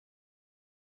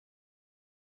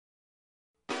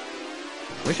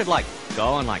We should,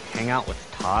 go and, hang out with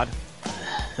Todd.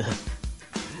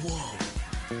 Whoa,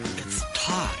 it's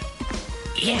Todd.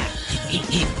 Yeah.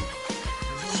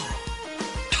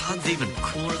 Whoa, Todd's even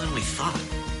cooler than we thought.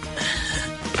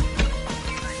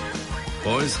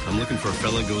 Boys, I'm looking for a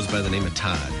fella who goes by the name of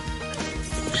Todd.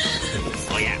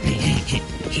 Oh, yeah.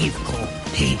 He's cool.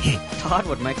 Todd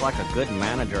would make, a good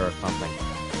manager or something.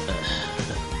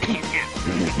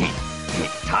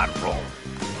 Todd roll.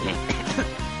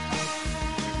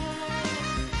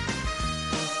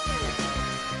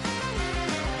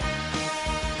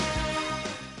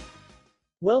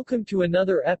 Welcome to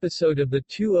another episode of the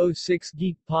 206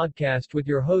 Geek Podcast with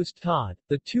your host Todd,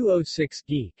 the 206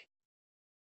 Geek.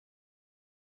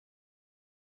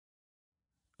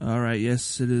 Alright,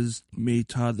 yes, it is me,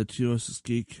 Todd, the 206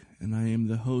 Geek, and I am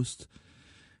the host.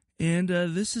 And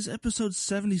this is episode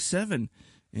 77,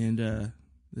 and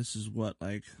this is 1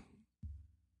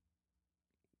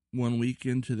 week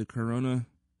into the coronavirus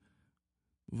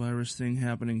thing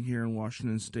happening here in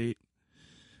Washington State.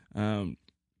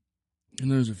 And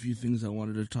there's a few things I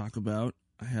wanted to talk about.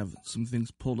 I have some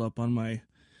things pulled up on my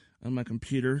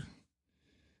computer.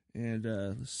 And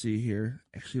let's see here.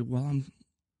 Actually,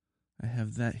 I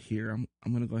have that here, I'm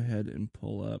going to go ahead and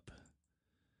pull up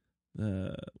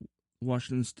the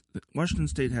Washington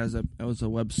State has a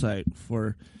website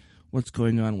for what's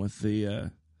going on with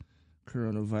the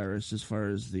coronavirus as far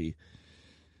as the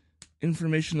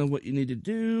information of what you need to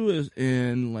do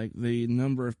and the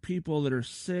number of people that are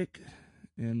sick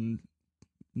and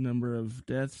number of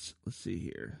deaths. Let's see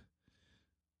here.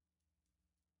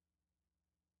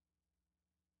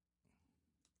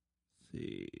 Let's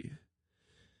see.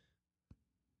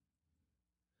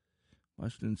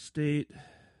 Washington State.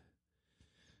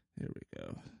 Here we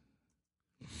go.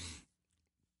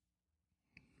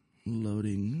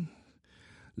 Loading.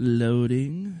 Let's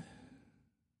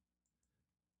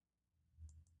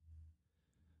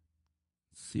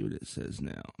see what it says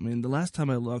now. I mean, the last time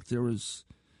I looked, there was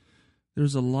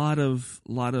a lot of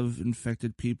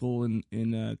infected people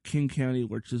in King County,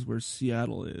 which is where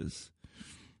Seattle is.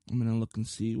 I'm gonna look and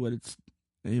see what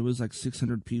it was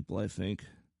 600 people, I think.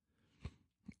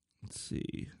 Let's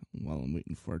see, while I'm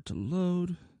waiting for it to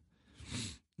load.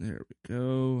 There we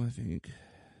go, I think.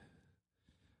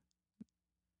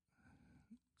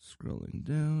 Scrolling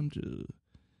down to...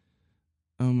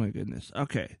 Oh my goodness.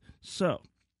 Okay, so,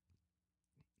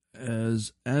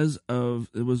 as of...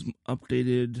 It was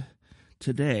updated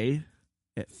today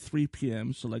at 3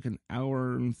 p.m., so an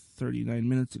hour and 39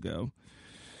 minutes ago.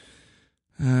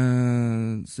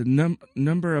 It's the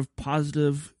number of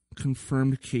positive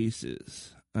confirmed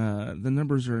cases. The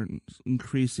numbers are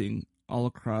increasing all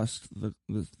across the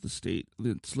state.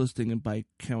 It's listing it by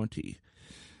county.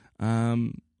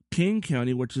 King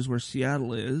County, which is where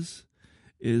Seattle is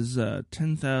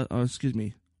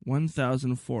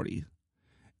 1,040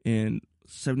 and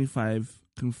 75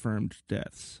 confirmed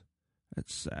deaths.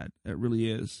 That's sad. It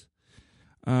really is.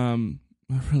 It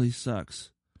really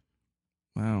sucks.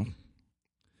 Wow.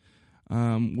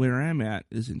 Where I'm at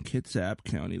is in Kitsap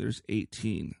County. There's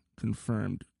 18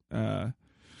 confirmed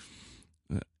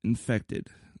infected,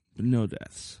 but no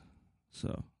deaths.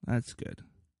 So that's good.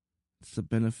 It's the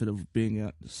benefit of being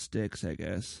out in the sticks, I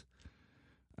guess.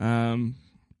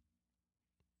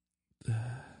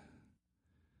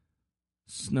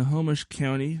 Snohomish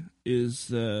County is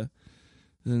the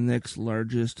next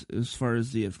largest as far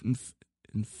as the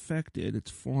infected. It's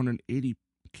 480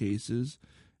 cases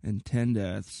and 10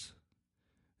 deaths.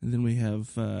 And then we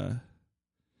have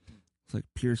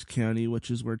Pierce County, which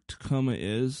is where Tacoma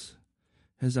is,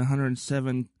 has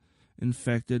 107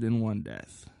 infected and 1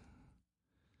 death.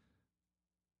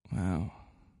 Wow.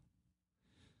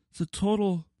 It's a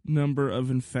total number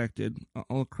of infected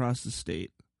all across the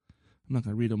state. I'm not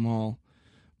going to read them all,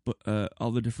 but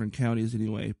all the different counties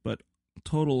anyway, but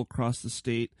total across the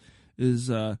state is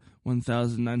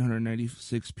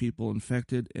 1,996 people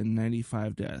infected and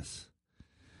 95 deaths.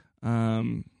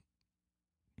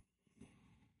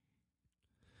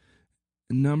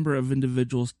 Number of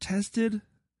individuals tested.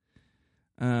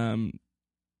 I'm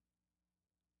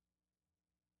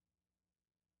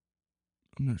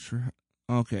not sure.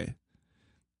 Okay.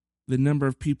 The number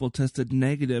of people tested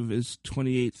negative is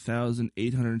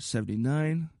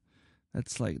 28,879.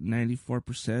 That's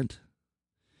 94%.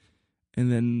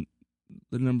 And then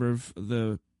the number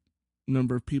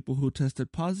of people who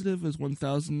tested positive is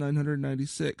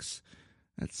 1,996.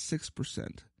 That's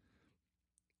 6%.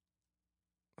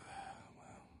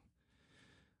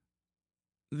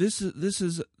 This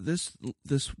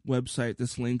website,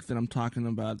 this link that I'm talking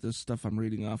about, this stuff I'm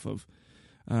reading off of,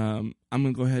 I'm going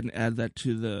to go ahead and add that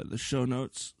to the show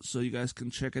notes so you guys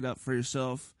can check it out for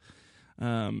yourself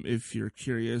if you're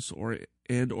curious or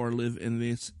live in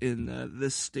this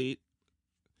state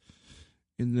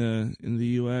in the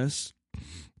U.S.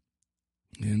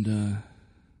 And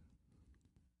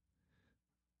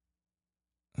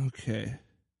okay.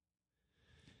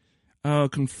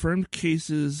 Confirmed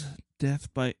cases,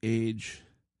 death by age.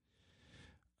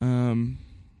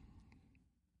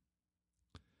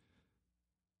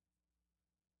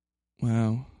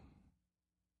 Wow.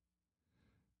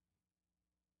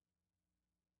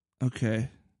 Okay.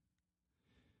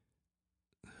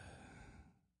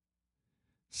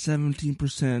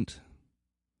 17%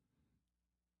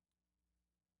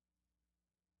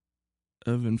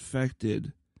 of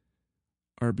infected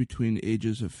are between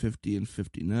ages of 50 and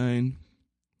 59.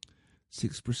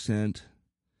 6%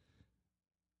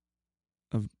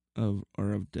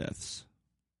 of deaths.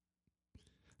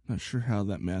 Not sure how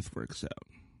that math works out,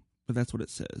 but that's what it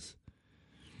says.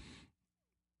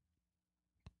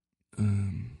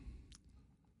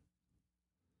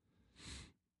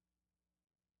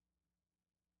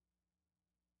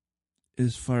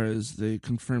 As far as the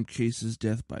confirmed cases,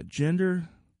 death by gender,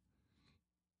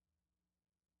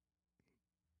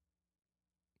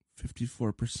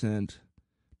 54%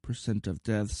 of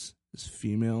deaths is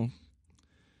female,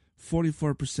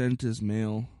 44% is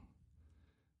male,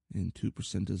 and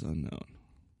 2% is unknown.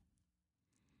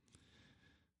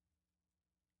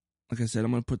 Like I said,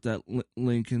 I'm going to put that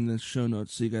link in the show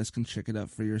notes so you guys can check it out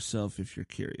for yourself if you're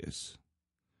curious.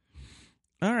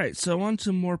 All right, so on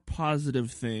to more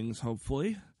positive things,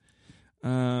 hopefully.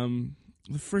 The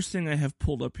first thing I have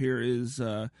pulled up here is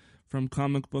from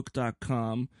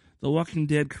comicbook.com. The Walking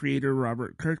Dead creator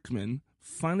Robert Kirkman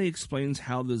finally explains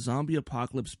how the zombie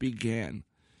apocalypse began.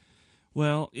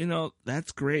 Well,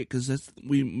 that's great because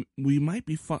we might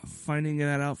be finding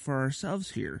that out for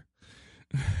ourselves here.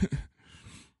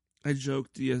 I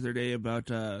joked the other day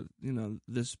about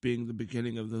this being the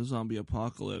beginning of the zombie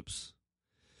apocalypse,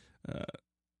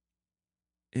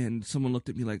 and someone looked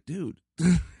at me like, "Dude,"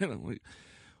 and I'm like,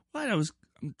 "What?"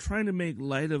 I'm trying to make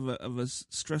light of a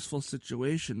stressful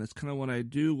situation. That's kind of what I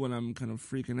do when I'm kind of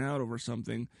freaking out over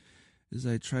something. Is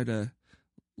I try to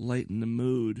lighten the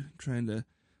mood, trying to,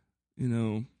 I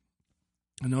know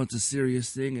it's a serious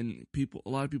thing, and a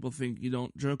lot of people think you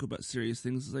don't joke about serious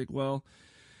things. It's like, well,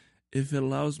 if it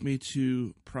allows me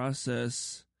to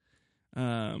process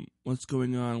what's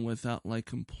going on without like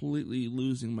completely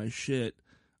losing my shit,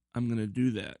 I'm going to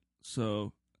do that.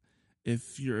 So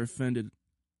if you're offended,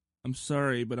 I'm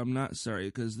sorry, but I'm not sorry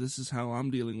because this is how I'm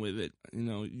dealing with it.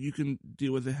 You can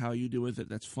deal with it how you deal with it.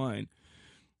 That's fine.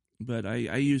 But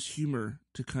I use humor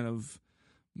to kind of,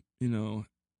 deal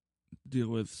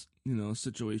with,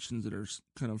 situations that are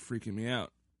kind of freaking me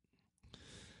out.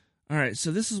 All right,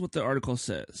 so this is what the article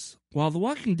says. While The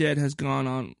Walking Dead has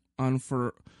gone on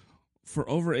for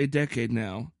over a decade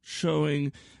now,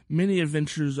 showing many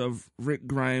adventures of Rick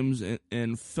Grimes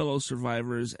and fellow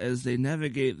survivors as they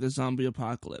navigate the zombie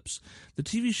apocalypse, the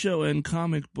TV show and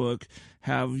comic book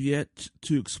have yet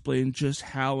to explain just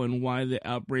how and why the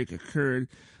outbreak occurred.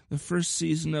 The first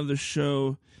season of the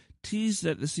show teased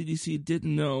that the CDC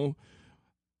didn't know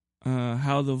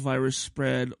how the virus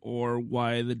spread or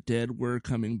why the dead were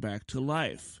coming back to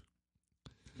life.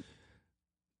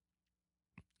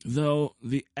 Though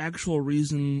the actual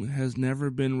reason has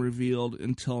never been revealed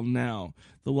until now,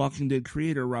 The Walking Dead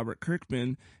creator Robert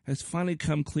Kirkman has finally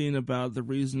come clean about the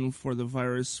reason for the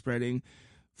virus spreading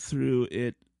through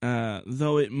it,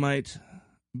 though it might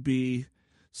be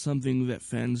something that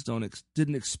fans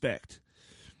didn't expect.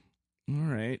 All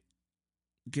right,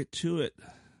 get to it.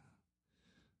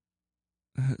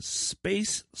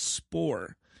 Space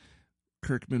Spore,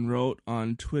 Kirkman wrote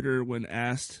on Twitter when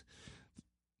asked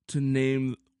to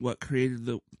name what created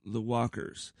the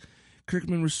walkers.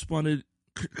 Kirkman's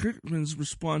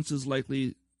response is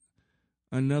likely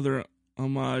another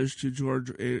homage to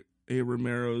George A.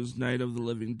 Romero's Night of the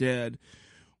Living Dead,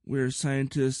 where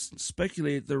scientists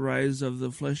speculate the rise of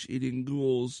the flesh-eating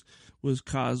ghouls was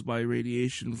caused by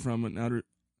radiation from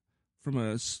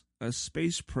a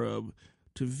space probe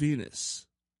to Venus.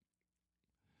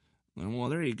 Well,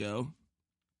 there you go.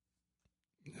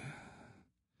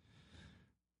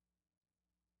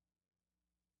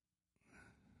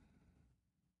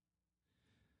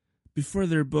 Before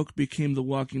their book became The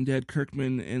Walking Dead,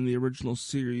 Kirkman and the original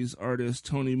series artist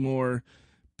Tony Moore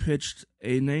pitched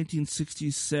a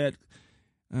 1960s set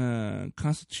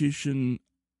continuation.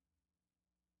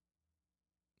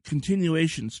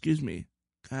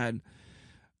 God,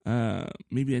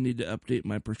 maybe I need to update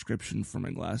my prescription for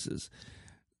my glasses.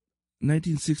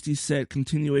 1960 set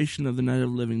continuation of the Night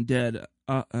of the Living Dead,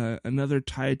 another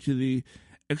tied to the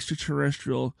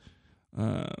extraterrestrial.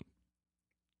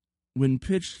 When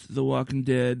pitched The Walking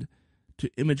Dead to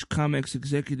Image Comics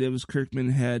executives, Kirkman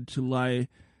had to lie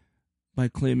by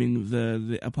claiming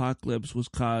the apocalypse was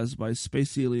caused by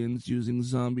space aliens using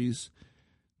zombies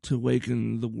to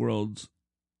awaken the world's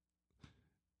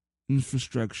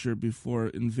infrastructure before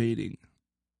invading.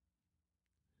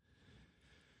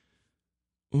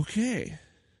 Okay.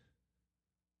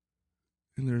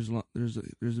 And there's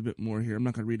a bit more here. I'm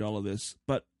not going to read all of this,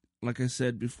 but like I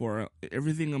said before,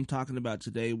 everything I'm talking about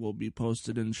today will be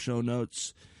posted in show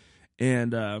notes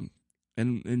and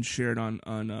shared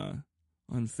on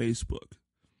Facebook.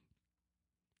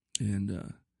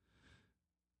 And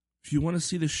if you want to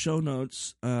see the show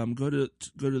notes, go to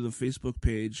the Facebook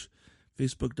page,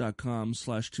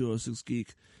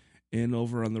 facebook.com/206geek, and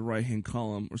over on the right-hand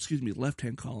column, or excuse me,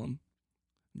 left-hand column.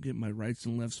 I'm getting my rights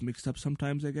and lefts mixed up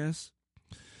sometimes, I guess.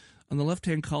 On the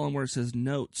left-hand column where it says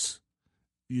notes,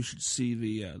 you should see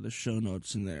the show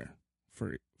notes in there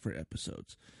for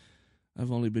episodes.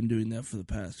 I've only been doing that for the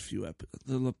past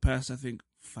the past I think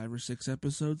 5 or 6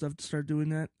 episodes. I've started doing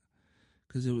that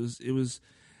because it was.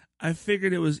 I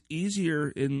figured it was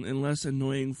easier and less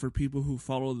annoying for people who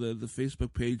follow the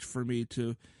Facebook page for me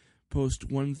to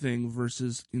post one thing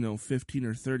versus 15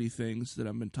 or 30 things that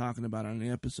I've been talking about on the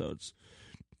episodes.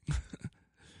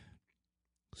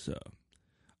 So,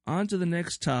 on to the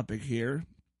next topic here,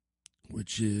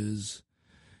 which is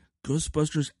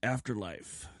Ghostbusters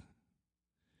Afterlife.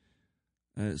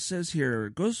 It says here,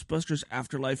 Ghostbusters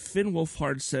Afterlife, Finn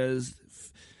Wolfhard says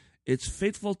it's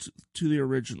faithful to the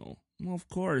original. Well, of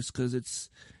course, because it's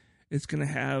going to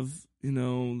have,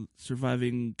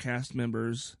 surviving cast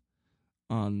members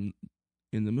in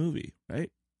the movie,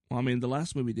 right? Well, I mean, the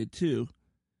last movie did too.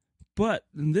 But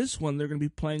in this one, they're going to be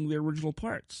playing the original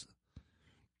parts.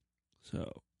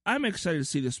 So, I'm excited to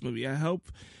see this movie. I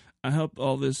hope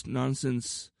all this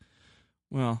nonsense,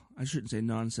 well, I shouldn't say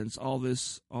nonsense, all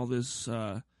this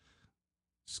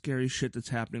scary shit that's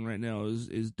happening right now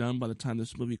is done by the time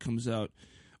this movie comes out.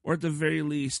 Or at the very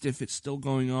least, if it's still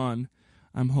going on,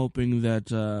 I'm hoping that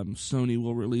Sony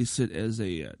will release it as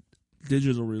a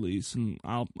digital release, and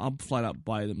I'll flat out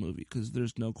buy the movie, because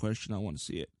there's no question I want to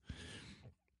see it.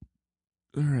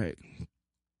 All right.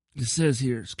 It says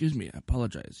here, excuse me, I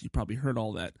apologize. You probably heard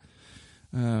all that.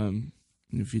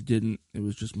 If you didn't, it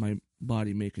was just my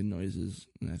body making noises.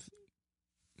 And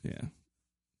yeah.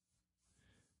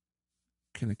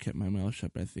 Kind of kept my mouth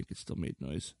shut, but I think it still made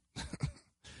noise.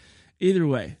 Either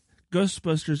way,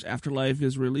 Ghostbusters Afterlife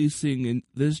is releasing in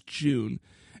this June,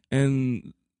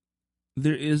 and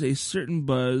there is a certain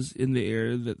buzz in the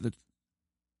air that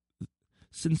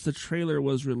since the trailer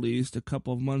was released a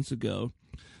couple of months ago,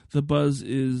 the buzz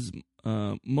is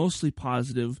mostly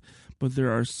positive, but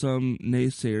there are some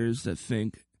naysayers that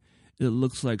think it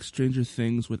looks like Stranger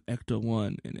Things with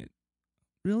Ecto-1 in it.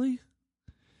 Really?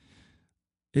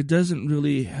 It doesn't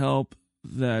really help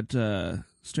that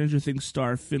Stranger Things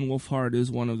star Finn Wolfhard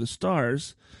is one of the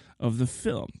stars of the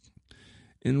film.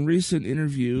 In a recent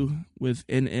interview with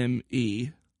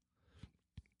NME,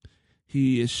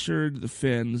 he assured the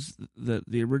fans that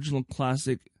the original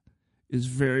classic is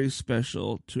very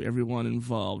special to everyone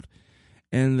involved,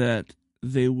 and that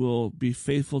they will be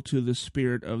faithful to the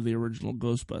spirit of the original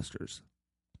Ghostbusters.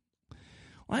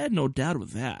 Well, I had no doubt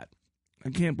of that. I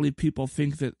can't believe people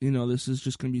think that, this is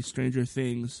just going to be Stranger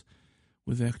Things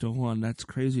with Ecto-1. That's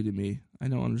crazy to me. I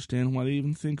don't understand why they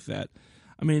even think that.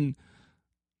 I mean,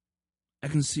 I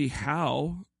can see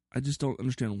how. I just don't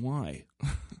understand why.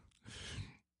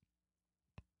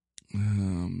 Oh,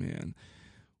 man.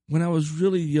 When I was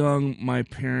really young, my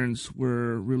parents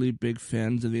were really big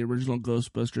fans of the original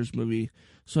Ghostbusters movie,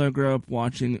 so I grew up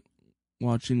watching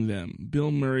them.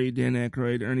 Bill Murray, Dan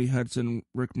Aykroyd, Ernie Hudson,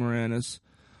 Rick Moranis,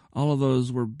 all of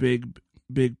those were big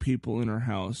people in our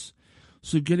house.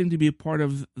 So getting to be a part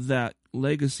of that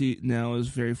legacy now is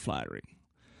very flattering.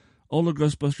 Older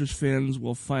Ghostbusters fans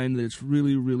will find that it's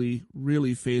really, really,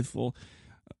 really faithful,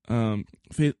 a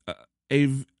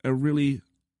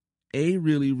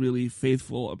really, really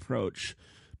faithful approach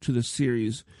to the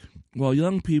series, while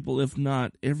young people, if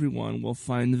not everyone, will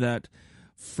find that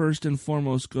first and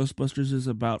foremost, Ghostbusters is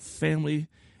about family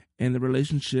and the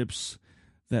relationships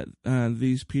that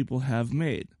these people have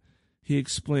made. He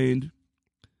explained,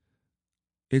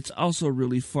 "It's also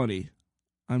really funny.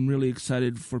 I'm really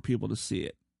excited for people to see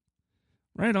it."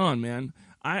 Right on, man.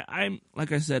 I'm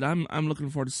like I said, I'm looking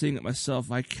forward to seeing it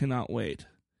myself. I cannot wait.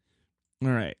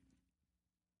 All right.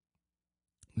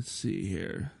 Let's see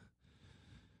here.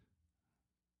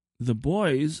 The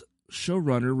Boys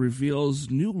showrunner reveals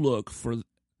new look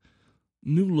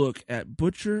at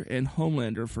Butcher and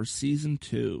Homelander for season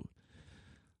 2.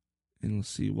 And let's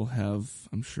see, we'll have,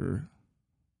 I'm sure,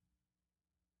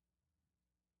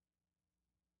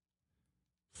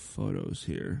 photos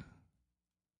here.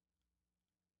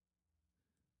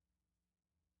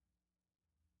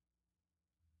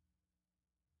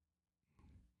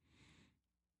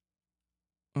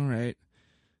 All right.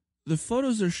 The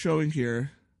photos they're showing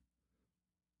here.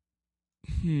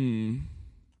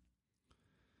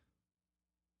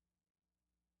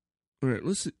 All right,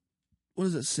 let's see. What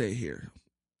does it say here?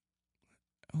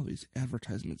 All these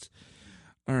advertisements.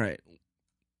 All right.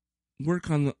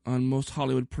 Work on most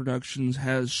Hollywood productions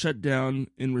has shut down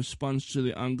in response to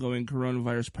the ongoing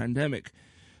coronavirus pandemic.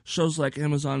 Shows like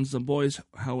Amazon's The Boys,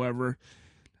 however,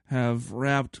 have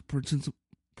wrapped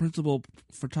principal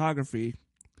photography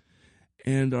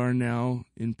and are now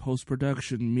in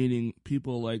post-production, meaning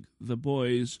people like The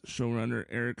Boys showrunner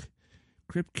Eric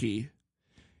Kripke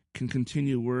can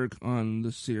continue work on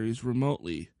the series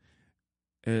remotely,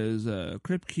 as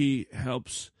Kripke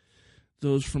helps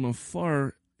those from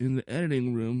afar in the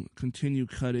editing room continue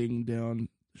cutting down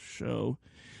the show.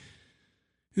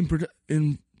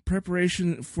 In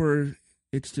preparation for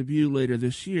its debut later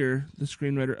this year, the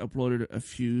screenwriter uploaded a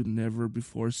few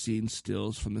never-before-seen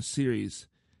stills from the series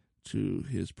to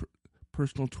his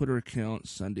personal Twitter account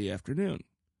Sunday afternoon.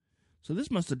 So this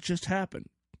must have just happened.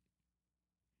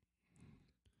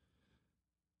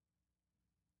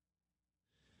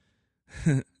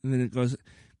 And then it goes,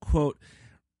 quote,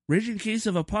 "Raging case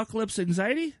of apocalypse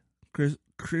anxiety?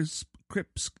 Kripke."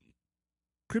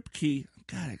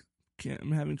 God,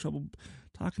 I'm having trouble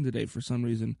talking today for some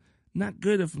reason. Not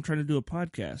good if I'm trying to do a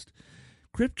podcast.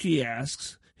 Kripke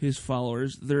asks his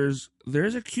followers, there's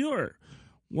a cure.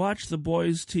 Watch The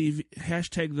Boys TV,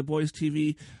 hashtag The Boys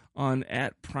TV on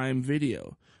 @Prime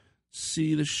Video.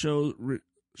 See the show's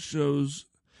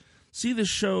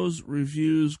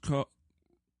reviews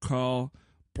call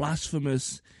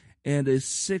blasphemous and a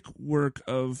sick work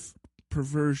of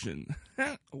perversion.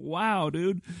 Wow,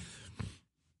 dude.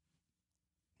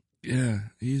 Yeah,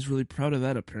 he's really proud of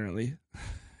that, apparently.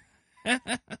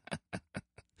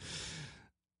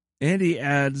 And he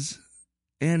adds,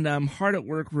 and I'm hard at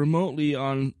work remotely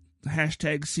on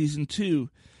hashtag season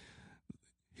 2.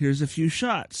 Here's a few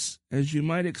shots. As you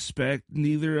might expect,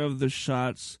 neither of the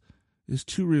shots is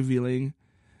too revealing.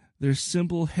 They're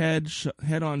simple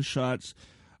head-on shots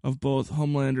of both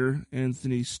Homelander,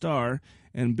 Anthony Starr,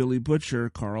 and Billy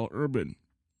Butcher, Carl Urban.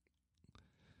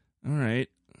 All right.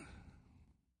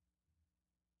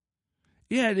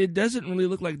 Yeah, it doesn't really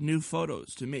look like new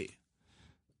photos to me.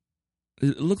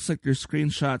 It looks like they're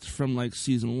screenshots from like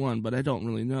season 1, but I don't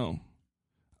really know.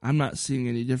 I'm not seeing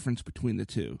any difference between the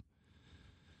two.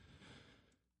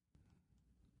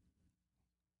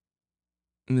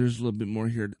 And there's a little bit more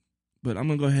here, but I'm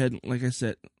going to go ahead, like I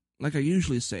said, like I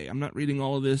usually say, I'm not reading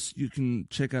all of this. You can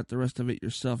check out the rest of it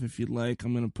yourself if you'd like.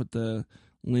 I'm going to put the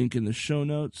link in the show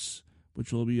notes,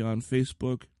 which will be on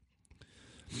Facebook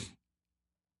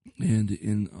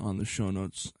and on the show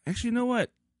notes. Actually, you know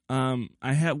what?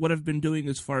 What I've been doing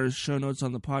as far as show notes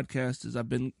on the podcast is I've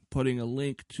been putting a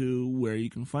link to where you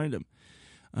can find them.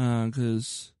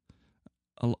 Because,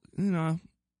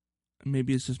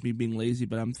 maybe it's just me being lazy,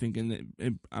 but I'm thinking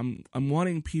that I'm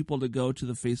wanting people to go to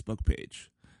the Facebook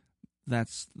page. That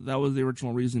was the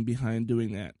original reason behind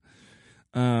doing that.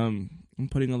 I'm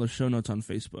putting all the show notes on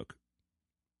Facebook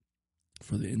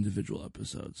for the individual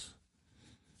episodes.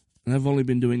 And I've only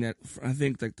been doing that for, I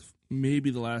think, like maybe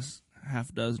the last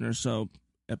half dozen or so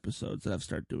episodes that I've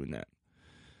started doing that.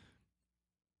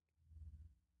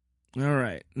 All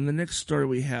right. And the next story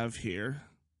we have here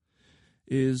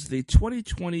is the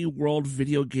 2020 World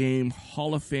Video Game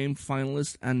Hall of Fame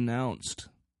finalists announced.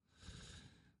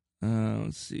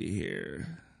 Let's see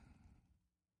here.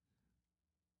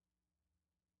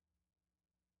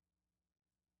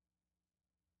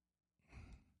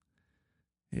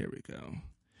 Here we go.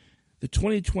 The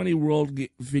 2020 World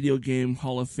Video Game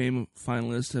Hall of Fame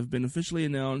finalists have been officially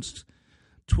announced.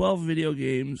 12 video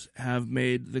games have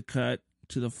made the cut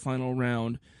to the final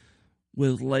round,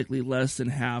 with likely less than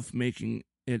half making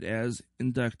it as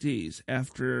inductees.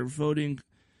 After voting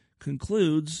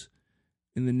concludes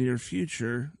in the near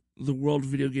future, the World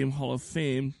Video Game Hall of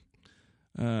Fame,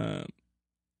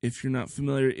 if you're not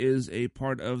familiar, is a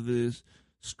part of the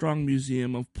Strong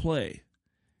Museum of Play,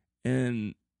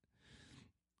 and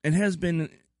has been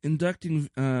inducting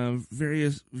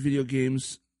various video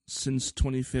games since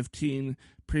 2015.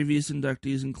 Previous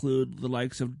inductees include the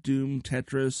likes of Doom,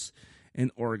 Tetris,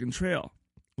 and Oregon Trail.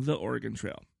 The Oregon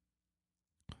Trail.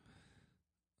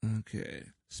 Okay.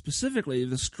 Specifically,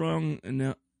 the Strong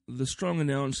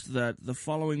announced that the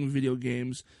following video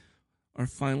games are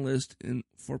finalists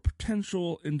for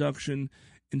potential induction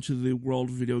into the World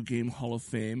Video Game Hall of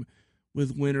Fame,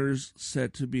 with winners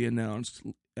set to be announced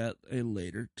at a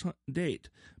later date.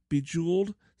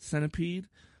 Bejeweled, Centipede,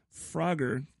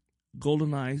 Frogger,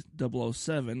 GoldenEye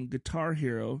 007, Guitar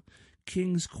Hero,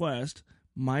 King's Quest,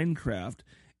 Minecraft,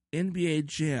 NBA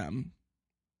Jam,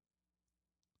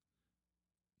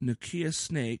 Nokia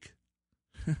Snake,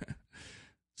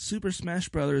 Super Smash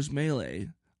Bros. Melee,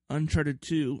 Uncharted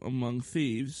 2, Among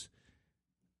Thieves,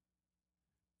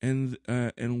 and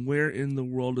Where in the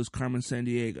World is Carmen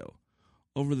Sandiego?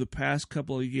 Over the past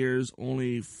couple of years,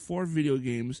 only 4 video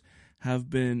games have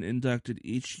been inducted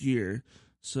each year,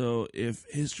 so if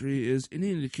history is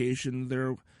any indication,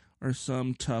 there are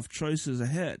some tough choices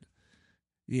ahead.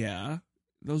 Yeah,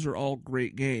 those are all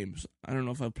great games. I don't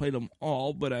know if I've played them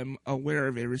all, but I'm aware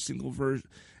of every single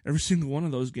one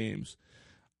of those games.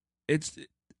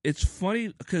 It's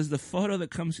funny because the photo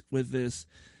that comes with this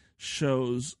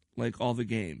shows like all the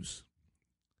games.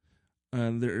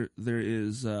 There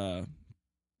is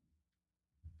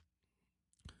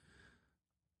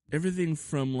everything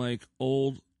from like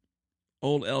old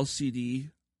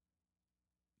LCD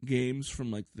games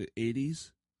from like the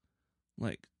 80s.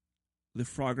 Like the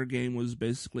Frogger game was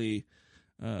basically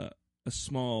a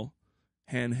small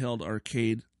handheld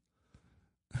arcade.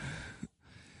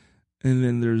 And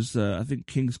then there's, I think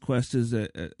King's Quest is an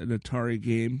Atari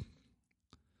game.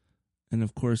 And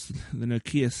of course, the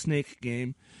Nokia Snake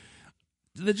game.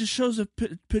 That just shows a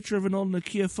picture of an old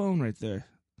Nokia phone right there.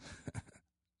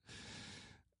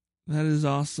 That is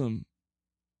awesome.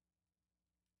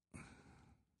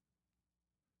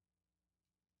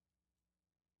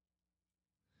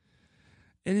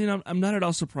 And, you know, I'm not at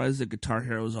all surprised that Guitar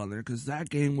Hero is on there because that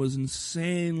game was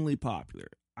insanely popular.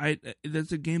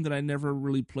 That's a game that I never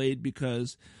really played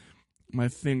because my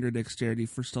finger dexterity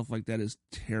for stuff like that is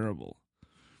terrible.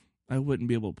 I wouldn't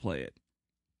be able to play it.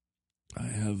 I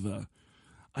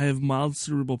have mild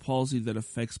cerebral palsy that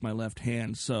affects my left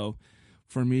hand, so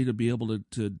for me to be able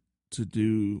to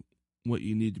do what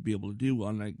you need to be able to do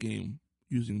on that game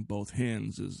using both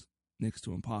hands is next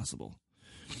to impossible.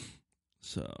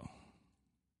 So,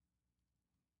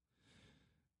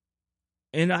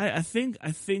 and I think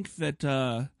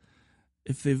that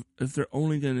if they're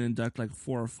only going to induct like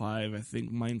 4 or 5, I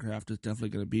think Minecraft is definitely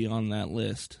going to be on that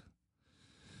list.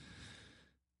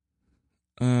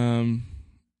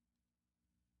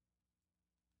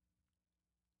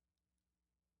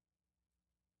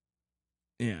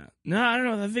 Yeah. No, I don't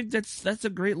know. I think that's a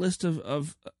great list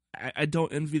of I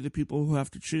don't envy the people who have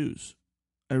to choose.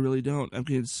 I really don't. I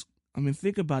mean,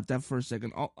 think about that for a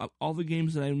second. All the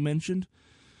games that I mentioned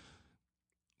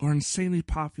are insanely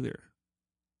popular.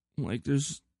 Like they're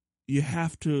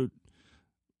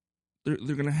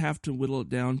gonna have to whittle it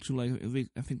down to like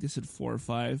I think they said 4 or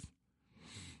 5.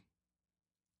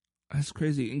 That's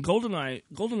crazy. And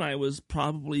GoldenEye was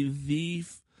probably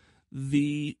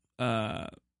the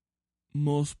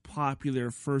most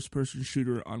popular first-person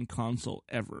shooter on console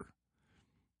ever.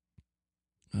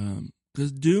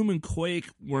 Because Doom and Quake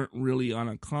weren't really on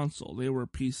a console; they were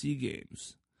PC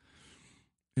games.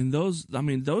 And those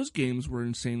games were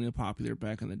insanely popular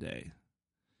back in the day.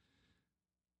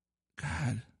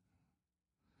 God,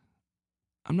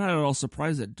 I'm not at all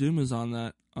surprised that Doom is on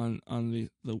that on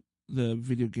the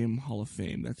Video Game Hall of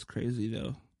Fame. That's crazy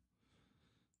though.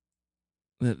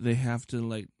 That they have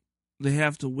to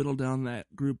whittle down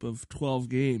that group of 12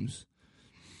 games.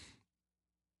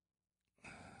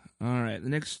 All right, the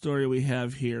next story we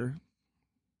have here.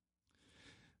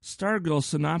 Stargirl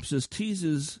synopsis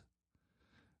teases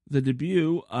the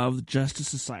debut of Justice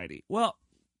Society. Well,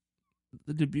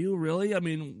 the debut, really? I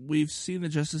mean, we've seen the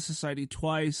Justice Society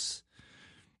twice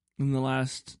in the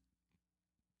last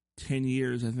 10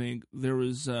 years, I think. There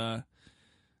was, I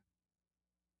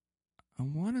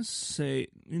want to say,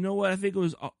 you know what? I think it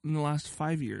was in the last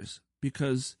 5 years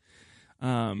because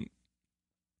it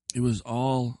was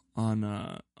all on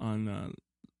of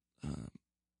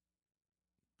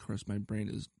course, my brain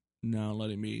is now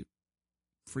letting me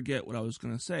forget what I was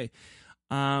going to say.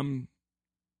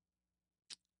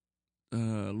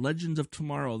 Legends of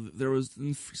Tomorrow. There was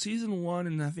in season 1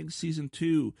 and I think season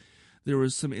 2, there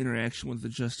was some interaction with the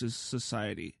Justice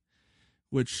Society,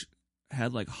 which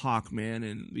had like Hawkman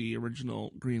and the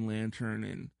original Green Lantern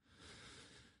and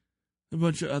a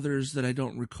bunch of others that I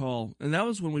don't recall. And that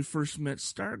was when we first met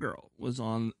Stargirl. Was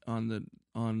on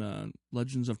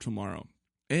Legends of Tomorrow.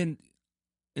 And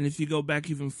if you go back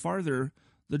even farther,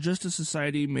 the Justice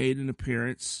Society made an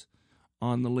appearance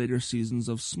on the later seasons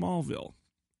of Smallville.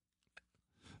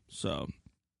 So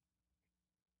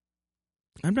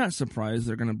I'm not surprised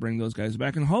they're going to bring those guys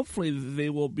back, and hopefully they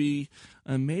will be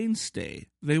a mainstay.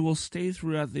 They will stay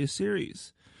throughout the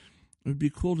series. It would be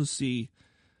cool to see,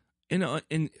 and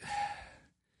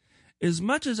as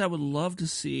much as I would love to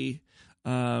see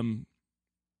Green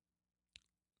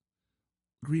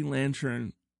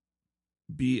Lantern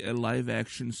be a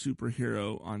live-action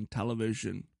superhero on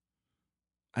television,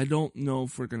 I don't know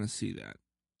if we're going to see that.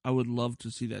 I would love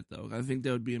to see that, though. I think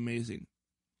that would be amazing.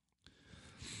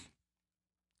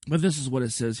 But this is what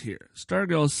it says here.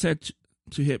 Stargirl is set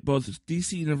to hit both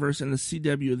DC Universe and the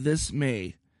CW this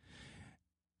May.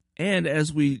 And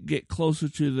as we get closer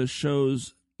to the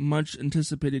show's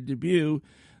much-anticipated debut,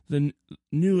 the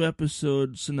new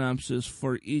episode synopsis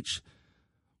for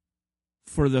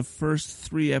the first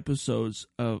 3 episodes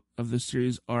of the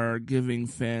series are giving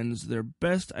fans their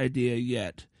best idea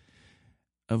yet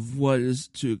of what is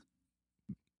to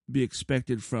be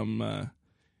expected from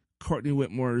Courtney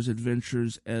Whitmore's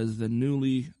adventures as the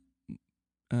newly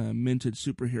minted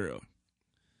superhero,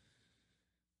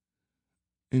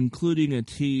 including a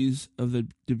tease of the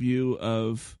debut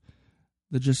of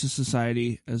the Justice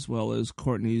Society, as well as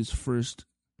Courtney's first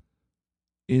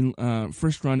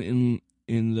run in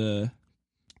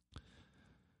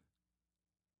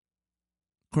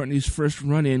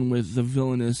with the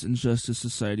villainous Injustice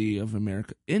Society of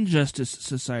America.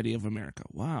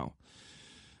 Wow.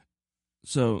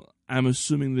 So I'm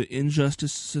assuming the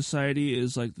Injustice Society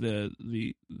is like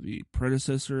the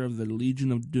predecessor of the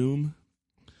Legion of Doom.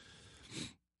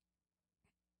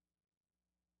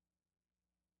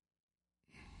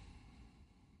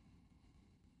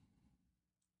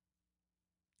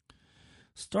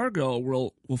 Stargirl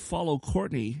will follow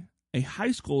Courtney, a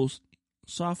high school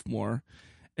sophomore,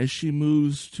 as she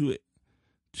moves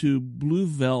to Blue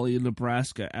Valley,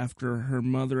 Nebraska, after her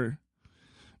mother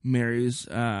marries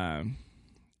Pat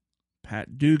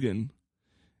Dugan,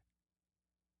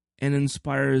 and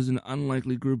inspires an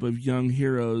unlikely group of young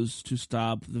heroes to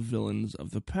stop the villains of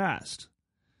the past.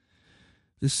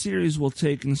 The series will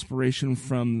take inspiration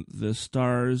from the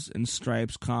Stars and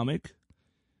Stripes comic,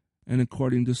 and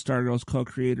according to Stargirl's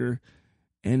co-creator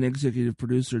and executive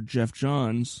producer Jeff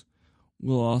Johns,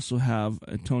 will also have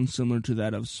a tone similar to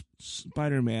that of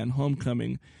Spider-Man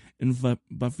Homecoming and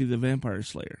Buffy the Vampire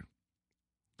Slayer.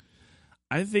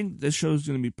 I think this show is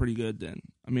going to be pretty good then.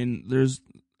 I mean, if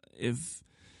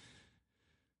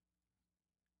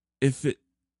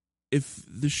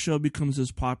the show becomes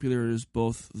as popular as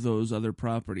both those other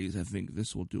properties, I think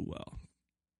this will do well.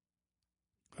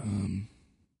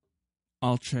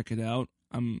 I'll check it out.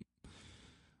 I'm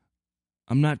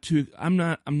not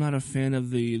a fan of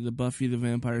the Buffy the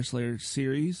Vampire Slayer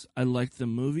series. I liked the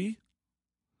movie.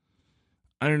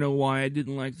 I don't know why I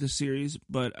didn't like the series,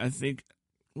 but I think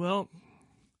what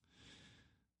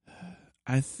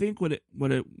it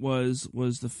was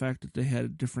the fact that they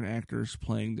had different actors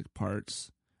playing the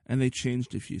parts, and they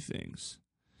changed a few things.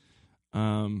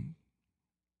 I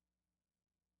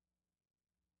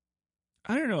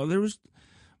don't know.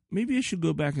 Maybe I should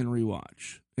go back and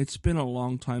rewatch. It's been a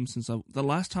long time since the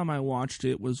last time I watched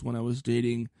it was when I was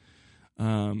dating.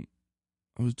 I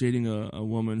was dating a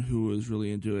woman who was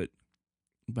really into it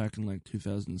back in like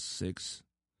 2006,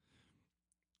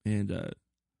 and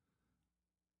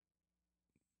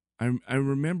I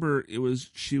remember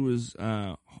she was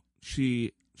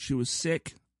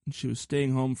sick and she was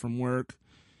staying home from work,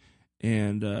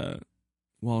 and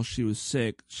while she was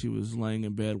sick, she was laying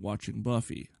in bed watching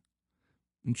Buffy,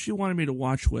 and she wanted me to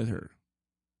watch with her,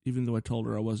 even though I told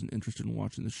her I wasn't interested in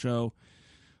watching the show.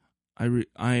 I was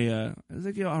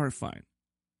like, yeah, all right, fine,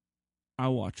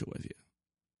 I'll watch it with you.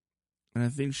 And I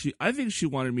think she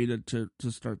wanted me to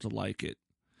start to like it,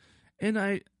 and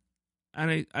I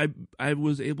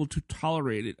was able to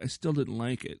tolerate it. I still didn't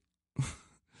like it,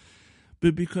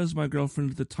 but because my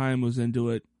girlfriend at the time was into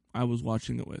it, I was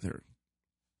watching it with her.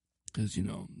 Because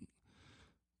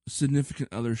significant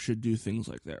others should do things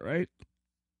like that, right?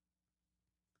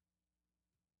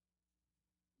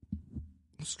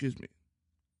 Excuse me,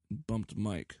 bumped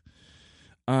mic.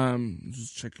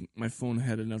 Just checking. My phone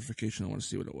had a notification. I want to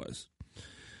see what it was.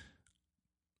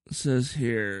 It says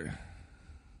here.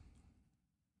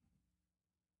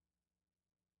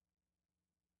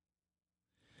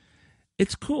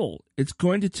 It's cool. It's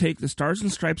going to take the Stars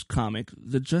and Stripes comic,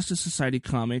 the Justice Society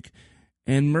comic,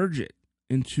 and merge it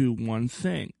into one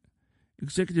thing.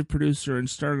 Executive producer and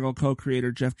Stargirl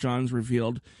co-creator Jeff Johns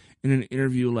revealed in an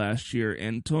interview last year,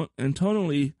 and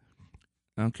tonally,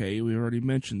 okay, we already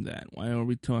mentioned that. Why are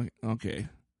we talking? Okay.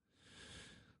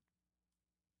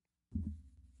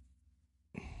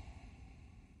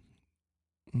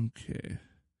 Okay.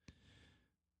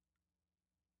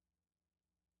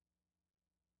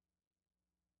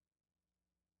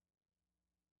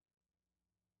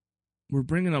 we're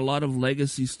bringing a lot of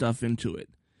legacy stuff into it.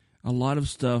 A lot of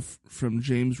stuff from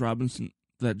James Robinson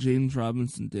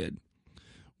did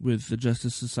with the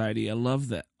Justice Society. I love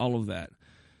that, all of that.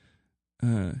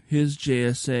 His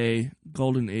JSA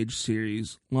Golden Age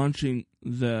series, launching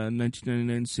the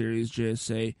 1999 series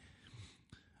JSA.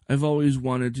 I've always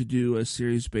wanted to do a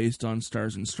series based on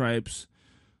Stars and Stripes,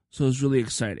 so it's really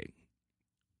exciting.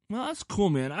 Well, that's cool,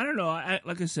 man. I don't know.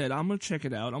 Like I said, I'm gonna check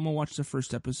it out. I'm gonna watch the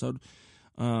first episode,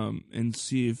 and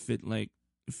see if it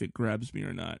grabs me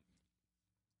or not.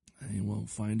 And we'll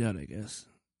find out, I guess.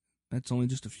 That's only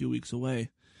just a few weeks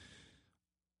away.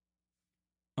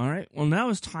 All right. Well, now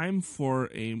it's time for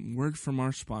a word from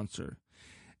our sponsor.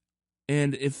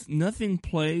 And if nothing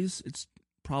plays, it's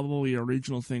probably a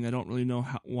regional thing. I don't really know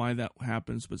why that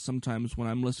happens, but sometimes when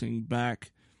I'm listening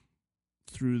back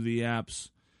through the apps,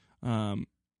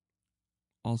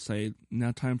 I'll say,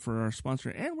 now time for our sponsor,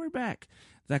 and we're back.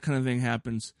 That kind of thing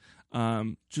happens.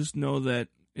 Just know that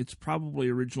it's probably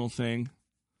a regional thing,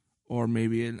 or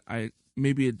maybe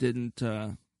it didn't.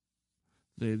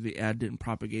 The ad didn't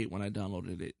propagate when I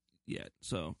downloaded it yet.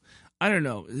 So I don't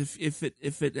know if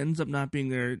it ends up not being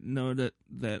there. Know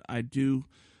that I do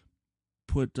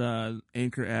put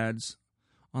anchor ads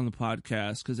on the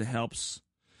podcast because it helps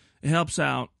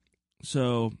out.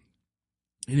 So,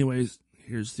 anyways,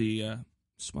 here's the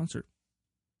sponsor.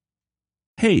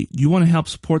 Hey, you want to help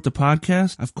support the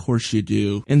podcast? Of course you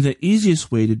do. And the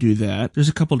easiest way to do that, there's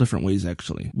a couple different ways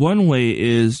actually. One way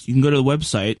is you can go to the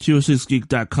website,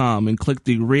 206geek.com, and click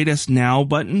the Rate Us Now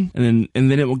button, and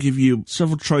then it will give you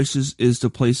several choices as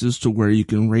to places to where you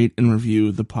can rate and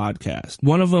review the podcast.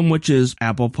 One of them, which is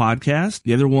Apple Podcast.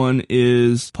 The other one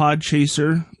is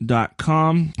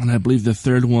podchaser.com. And I believe the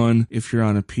third one, if you're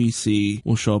on a PC,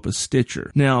 will show up as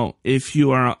Stitcher. Now, if you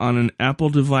are on an Apple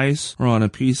device or on a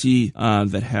PC,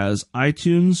 that has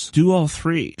iTunes, do all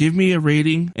three. Give me a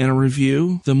rating and a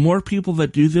review. The more people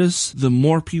that do this, the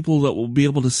more people that will be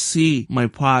able to see my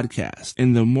podcast,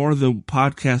 and the more the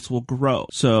podcast will grow.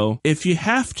 So if you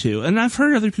have to, and I've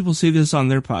heard other people say this on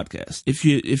their podcast,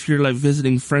 if you're like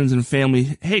visiting friends and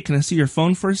family, hey, can I see your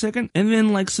phone for a second? And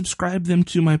then like subscribe them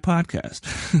to my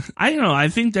podcast. I don't know. I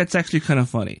think that's actually kind of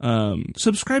funny.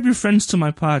 Subscribe your friends to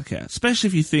my podcast, especially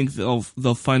if you think they'll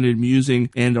find it amusing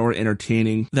and or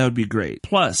entertaining. That would be great.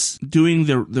 Plus, doing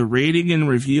the rating and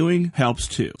reviewing helps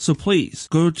too. So please,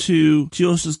 go to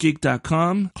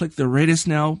TeosisGeek.com, click the Rate Us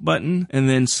Now button, and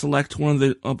then select one of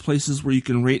the places where you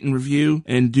can rate and review,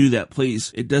 and do that,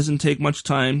 please. It doesn't take much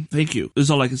time. Thank you. That's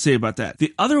all I can say about that.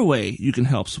 The other way you can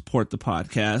help support the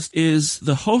podcast is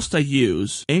the host I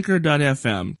use,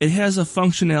 Anchor.fm. It has a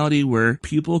functionality where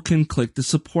people can click the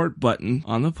support button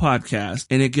on the podcast,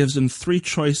 and it gives them three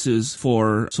choices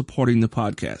for supporting the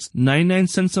podcast. 99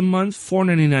 cents a month,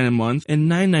 $4.99 a month,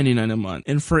 and $9.99 a month.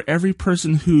 And for every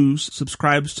person who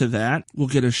subscribes to that, will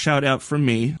get a shout out from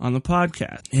me on the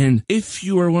podcast. And if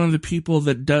you are one of the people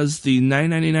that does the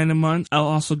 $9.99 a month, I'll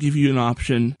also give you an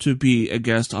option to be a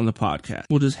guest on the podcast.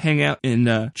 We'll just hang out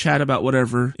and chat about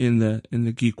whatever in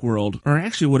the geek world, or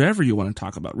actually whatever you want to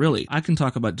talk about. Really, I can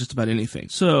talk about just about anything.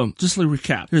 So just to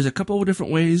recap, there's a couple of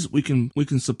different ways we can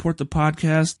support the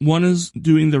podcast. One is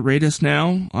doing the Rate Us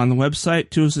Now on the website,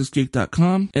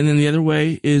 206geek.com, and then the other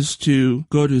way is to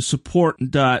go to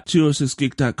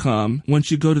support.206geek.com.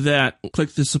 Once you go to that,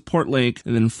 click the support link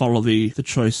and then follow the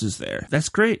choices there. That's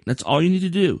great. That's all you need to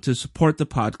do to support the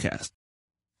podcast.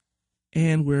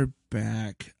 And we're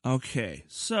back. Okay,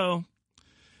 so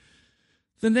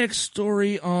the next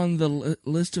story on the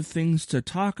list of things to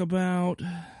talk about: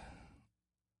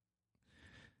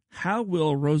 how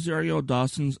will Rosario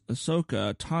Dawson's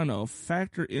Ahsoka Tano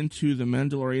factor into The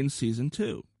Mandalorian Season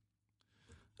 2?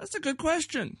 That's a good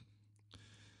question.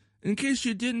 In case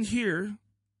you didn't hear,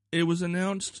 it was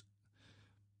announced,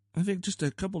 I think just a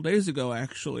couple days ago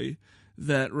actually,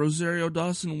 that Rosario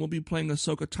Dawson will be playing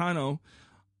Ahsoka Tano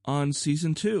on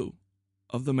Season 2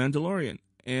 of The Mandalorian.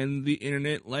 And the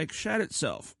internet shat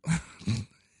itself.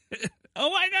 Oh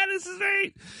my God, this is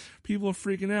great! People are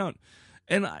freaking out.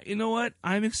 And you know what?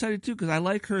 I'm excited too, because I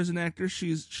like her as an actor.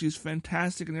 She's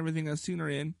fantastic in everything I've seen her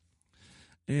in.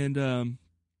 And, of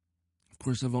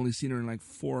course, I've only seen her in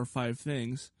 4 or 5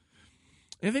 things.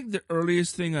 I think the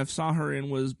earliest thing I saw her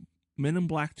in was Men in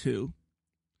Black 2.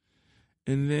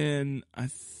 And then I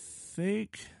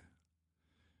think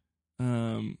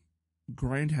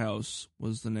Grindhouse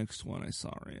was the next one I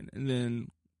saw her in. And then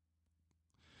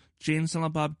Jane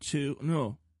Silent Bob 2.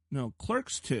 No,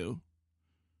 Clerks 2.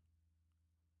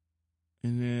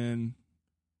 And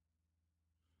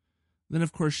then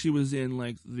of course she was in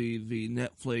the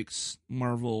Netflix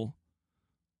Marvel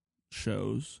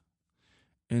shows.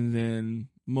 And then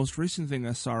most recent thing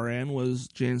I saw her in was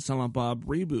Jay and Silent Bob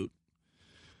Reboot.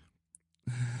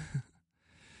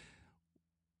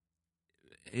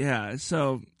 Yeah,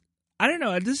 so I don't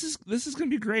know. This is going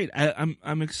to be great.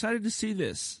 I'm excited to see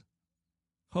this.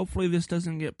 Hopefully, this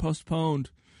doesn't get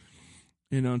postponed,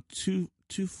 too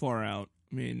far out.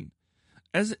 I mean,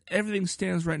 as everything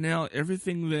stands right now,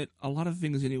 a lot of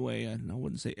things anyway. I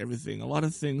wouldn't say everything. A lot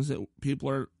of things that people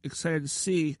are excited to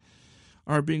see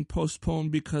are being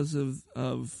postponed because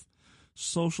of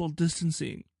social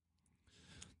distancing.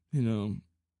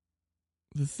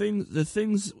 The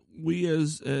things we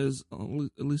as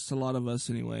at least a lot of us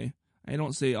anyway. I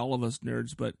don't say all of us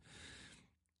nerds, but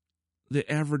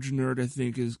the average nerd, I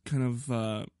think, is kind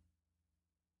of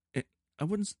I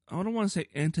don't want to say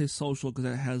antisocial because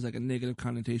that has like a negative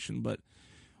connotation, but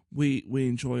we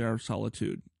enjoy our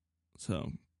solitude.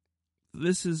 So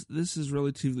this is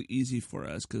relatively easy for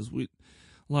us because a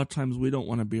lot of times we don't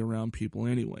want to be around people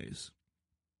anyways.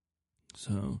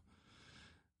 So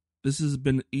this has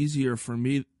been easier for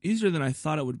me, easier than I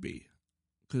thought it would be,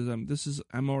 because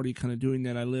I'm already kind of doing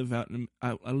that. I live out in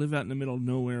the middle of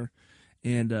nowhere,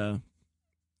 and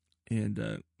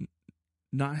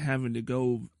not having to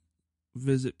go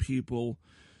visit people,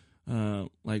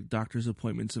 like doctor's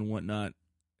appointments and whatnot,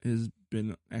 has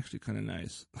been actually kind of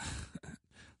nice.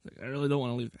 Like, I really don't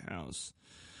want to leave the house.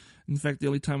 In fact, the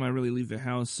only time I really leave the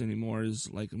house anymore is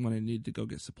like when I need to go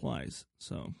get supplies.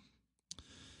 So.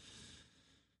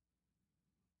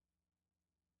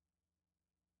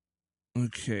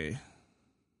 Okay.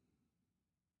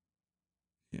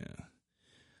 Yeah.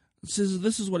 This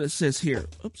is what it says here.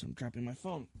 Oops, I'm dropping my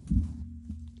phone.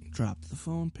 Drop the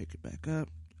phone, pick it back up.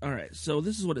 All right, so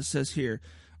this is what it says here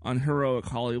on Heroic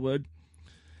Hollywood.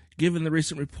 Given the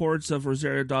recent reports of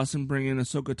Rosario Dawson bringing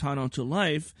Ahsoka Tano to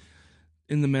life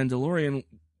in The Mandalorian,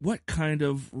 what kind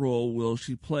of role will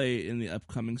she play in the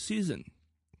upcoming season?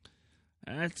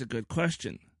 That's a good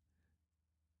question.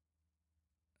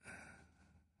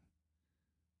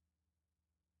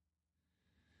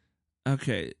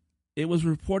 Okay, it was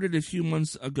reported a few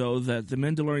months ago that The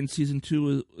Mandalorian Season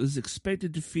 2 is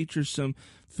expected to feature some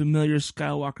familiar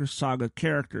Skywalker saga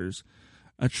characters,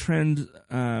 a trend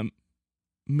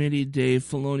many Dave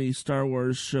Filoni Star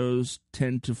Wars shows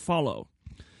tend to follow.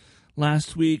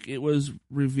 Last week, it was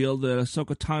revealed that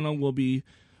Ahsoka Tano will be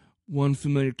one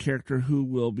familiar character who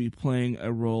will be playing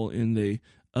a role in the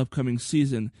upcoming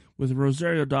season, with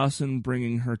Rosario Dawson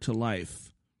bringing her to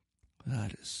life.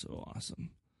 That is so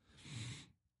awesome.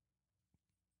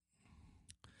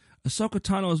 Ahsoka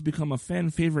Tano has become a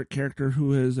fan-favorite character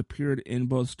who has appeared in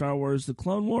both Star Wars The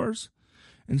Clone Wars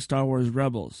and Star Wars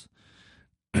Rebels.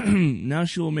 Now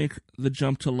she will make the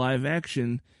jump to live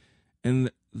action,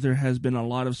 and there has been a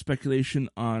lot of speculation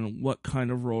on what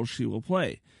kind of role she will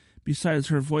play. Besides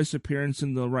her voice appearance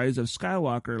in The Rise of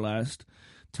Skywalker last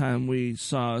time we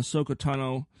saw Ahsoka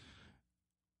Tano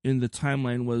in the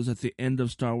timeline was at the end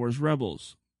of Star Wars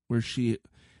Rebels, where she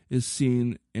is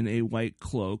seen in a white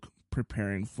cloak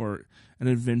preparing for an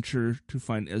adventure to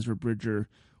find Ezra Bridger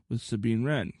with Sabine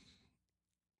Wren.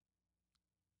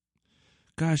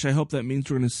 Gosh, I hope that means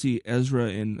we're going to see Ezra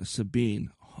and Sabine.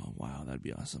 Oh, wow, that'd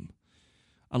be awesome.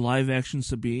 A live-action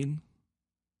Sabine?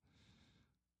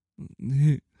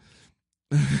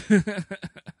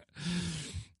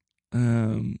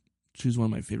 She's one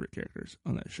of my favorite characters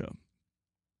on that show.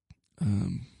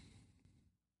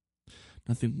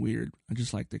 Nothing weird. I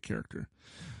just like the character.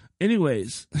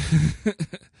 Anyways,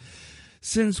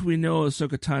 since we know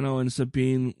Ahsoka Tano and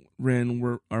Sabine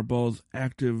Wren are both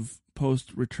active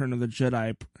post Return of the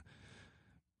Jedi,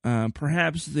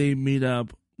 perhaps they meet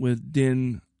up with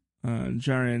Din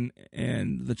Djarin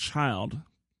and the Child,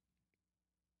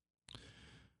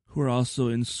 who are also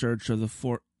in search of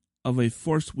a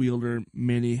Force wielder.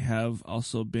 Many have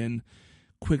also been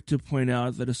quick to point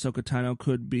out that Ahsoka Tano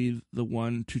could be the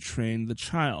one to train the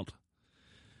Child.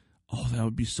 Oh, that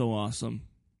would be so awesome.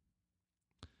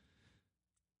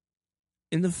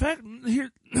 And the fact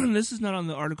here, this is not on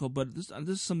the article, but this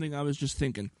is something I was just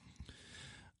thinking.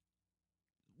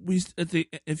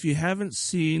 If you haven't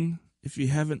seen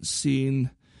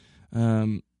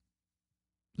the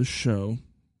show,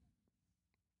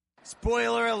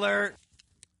 Spoiler alert.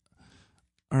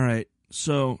 All right,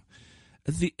 so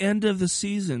at the end of the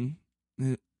season,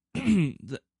 I'm going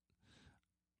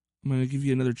to give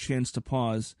you another chance to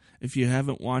pause. If you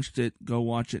haven't watched it, go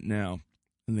watch it now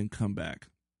and then come back.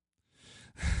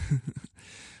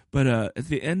 But at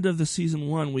the end of the season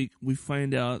 1, we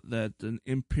find out that an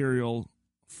Imperial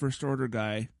First Order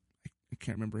guy, I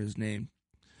can't remember his name,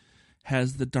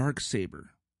 has the dark saber,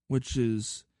 which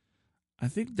is, I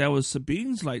think that was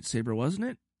Sabine's lightsaber, wasn't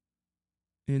it?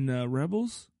 in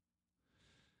Rebels.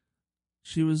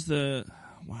 She was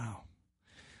wow.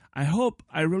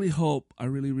 I really hope,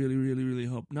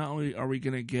 not only are we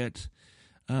going to get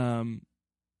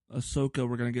Ahsoka,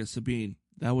 we're going to get Sabine.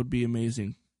 That would be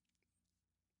amazing.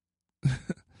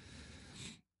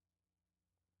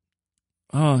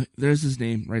 Oh, there's his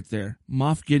name right there.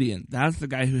 Moff Gideon. That's the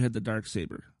guy who had the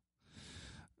Darksaber.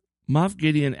 Moff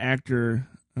Gideon actor,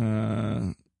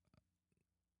 oh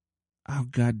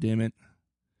god damn it.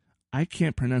 I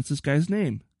can't pronounce this guy's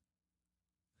name.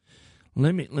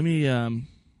 Let me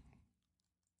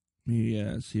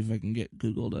see if I can get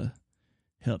Google to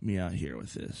help me out here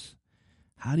with this.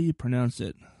 How do you pronounce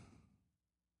it?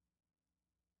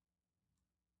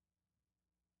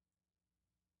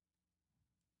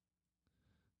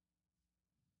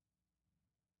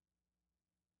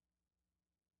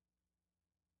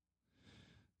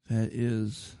 That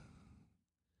is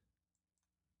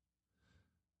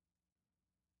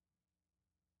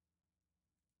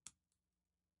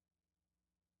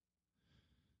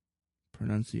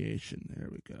pronunciation. There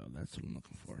we go. That's what I'm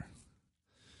looking for.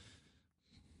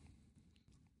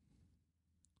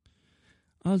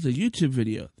 Oh, it's a YouTube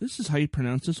video. This is how you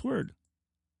pronounce this word.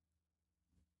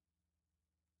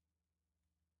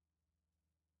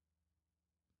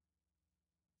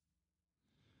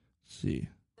 Let's see.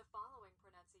 The following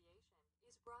pronunciation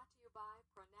is brought to you by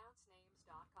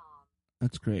pronouncenames.com.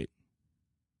 That's great.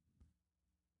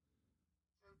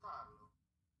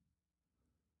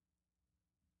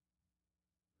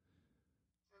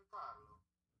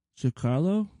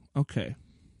 Giancarlo? Okay.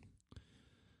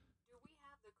 Do we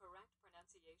have the correct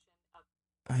pronunciation of...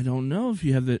 I don't know if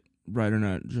you have it right or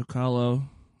not. Giancarlo.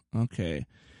 Okay.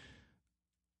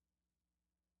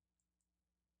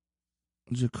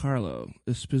 Giancarlo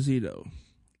Esposito.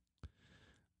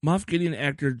 Moff Gideon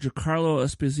actor Giancarlo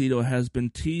Esposito has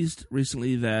been teased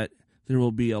recently that there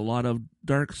will be a lot of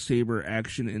Darksaber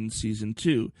action in Season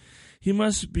 2. He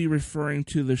must be referring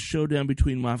to the showdown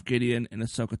between Moff Gideon and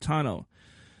Ahsoka Tano.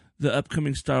 The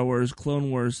upcoming Star Wars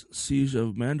Clone Wars Siege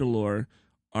of Mandalore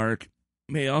arc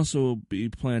may also be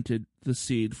planted the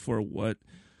seed for what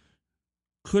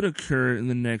could occur in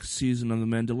the next season of The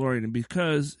Mandalorian, and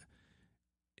because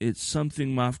it's something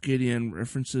Moff Gideon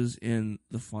references in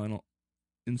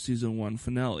Season 1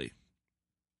 finale.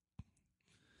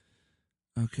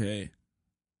 Okay.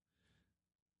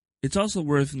 It's also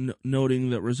worth noting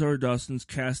that Rosario Dawson's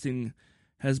casting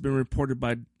has been reported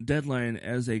by Deadline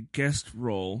as a guest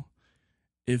role.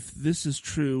 If this is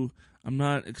true, I'm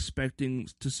not expecting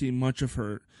to see much of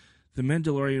her. The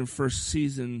Mandalorian first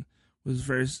season was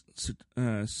very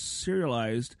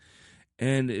serialized,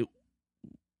 and it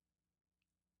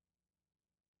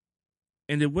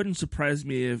wouldn't surprise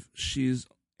me if she's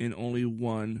in only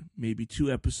one, maybe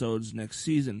 2 episodes next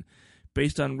season.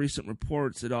 Based on recent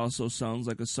reports, it also sounds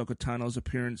like Ahsoka Tano's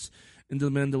appearance in The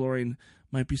Mandalorian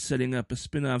might be setting up a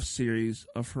spin-off series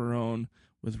of her own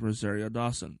with Rosario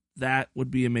Dawson. That would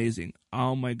be amazing.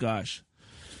 Oh my gosh.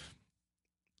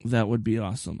 That would be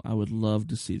awesome. I would love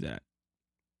to see that.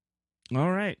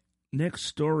 All right. Next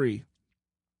story.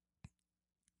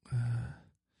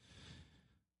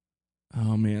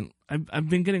 Oh man. I've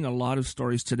been getting a lot of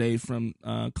stories today from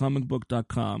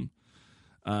comicbook.com.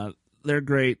 They're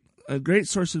great. A great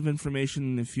source of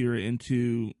information if you're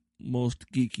into most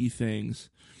geeky things.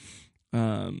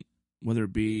 Whether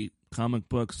it be comic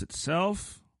books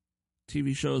itself,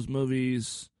 TV shows,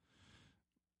 movies,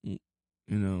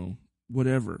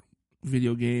 whatever,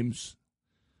 video games,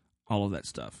 all of that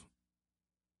stuff.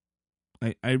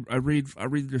 I read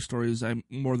their stories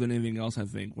more than anything else. I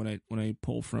think when I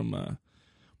pull from my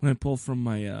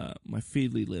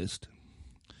Feedly list.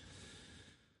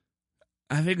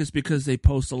 I think it's because they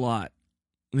post a lot.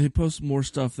 They post more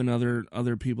stuff than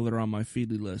other people that are on my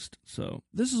Feedly list. So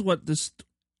this is what this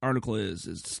article is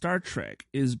Star Trek.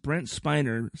 Is Brent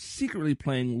Spiner secretly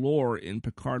playing lore in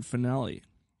Picard finale?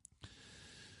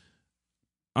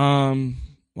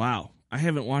 Wow. I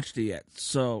haven't watched it yet,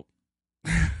 so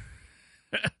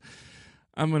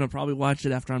I'm going to probably watch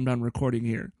it after I'm done recording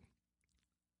here.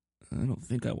 I don't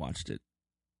think I watched it.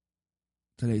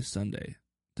 Today's Sunday.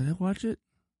 Did I watch it?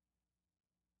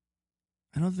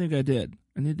 I don't think I did.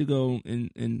 I need to go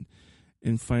and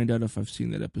find out if I've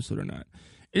seen that episode or not.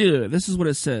 Anyway, this is what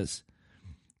it says.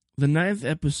 The 9th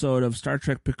episode of Star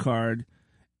Trek Picard,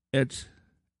 Et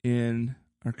in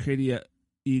Arcadia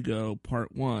Ego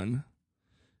Part 1.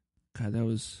 God, that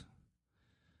was...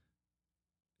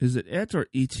 Is it Et or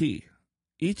E.T.?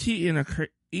 E.T.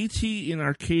 in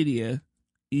Arcadia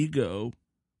Ego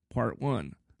Part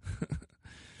 1.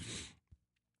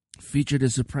 Featured a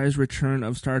surprise return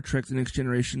of Star Trek The Next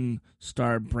Generation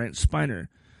star Brent Spiner.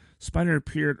 Spiner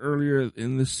appeared earlier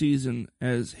in the season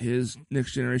as his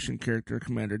Next Generation character,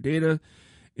 Commander Data,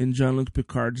 in Jean-Luc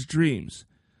Picard's dreams.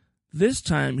 This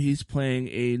time, he's playing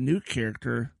a new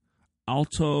character,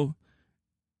 Alto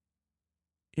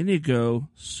Inigo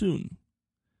Soon,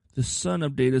 the son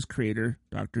of Data's creator,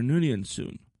 Dr. Noonien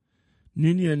Soon.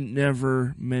 Noonien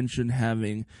never mentioned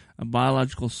having a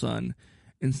biological son,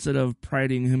 instead of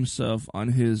priding himself on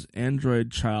his android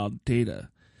child, Data.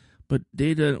 But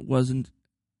Data wasn't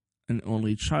an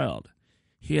only child.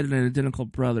 He had an identical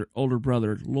older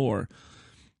brother, Lore.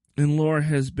 And Lore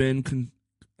has been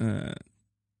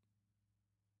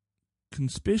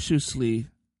conspicuously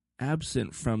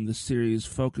absent from the series'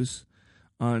 focus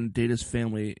on Data's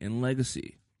family and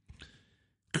legacy.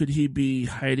 Could he be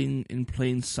hiding in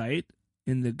plain sight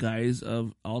in the guise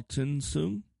of Alton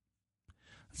Sung?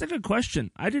 That's a good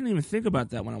question. I didn't even think about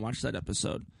that when I watched that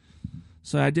episode.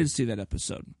 So I did see that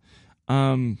episode.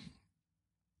 I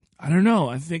don't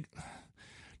know.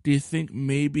 Do you think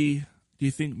maybe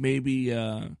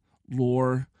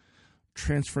Lore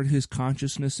transferred his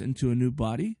consciousness into a new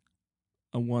body?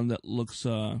 A one that looks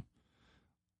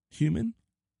human?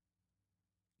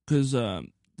 Because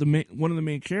one of the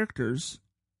main characters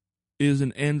is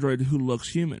an android who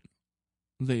looks human.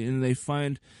 They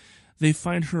find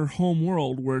her home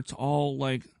world where it's all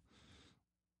like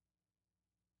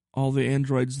all the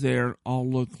androids there all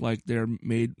look like they're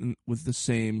made with the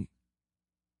same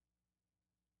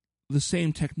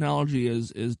technology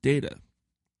as Data.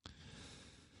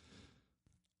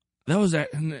 That was that.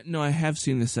 No, I have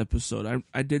seen this episode.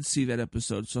 I did see that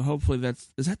episode. So hopefully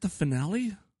is that the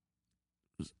finale?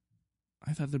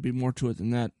 I thought there'd be more to it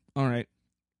than that. All right.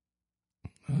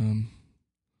 And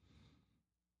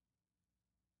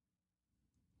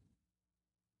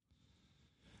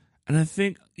I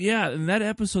think, yeah, in that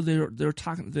episode they were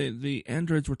talking. The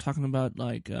androids were talking about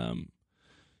like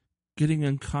getting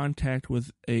in contact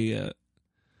with an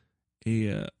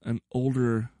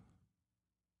older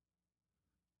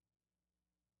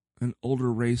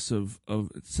race of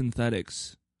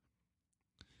synthetics.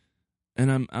 And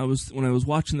when I was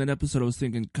watching that episode, I was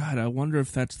thinking, God, I wonder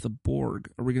if that's the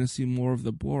Borg. Are we going to see more of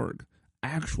the Borg,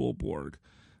 actual Borg,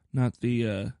 not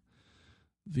the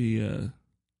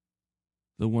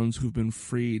ones who've been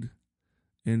freed,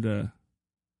 and the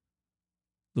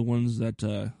ones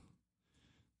that,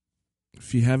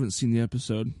 if you haven't seen the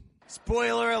episode,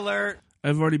 spoiler alert,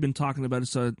 I've already been talking about it.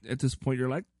 So at this point, you're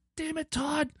like, damn it,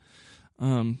 Todd.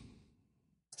 Todd,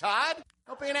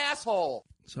 don't be an asshole.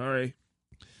 Sorry.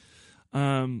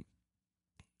 The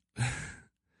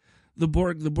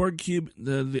Borg cube,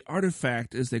 the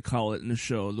artifact, as they call it in the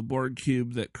show, the Borg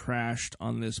cube that crashed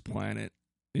on this planet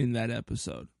in that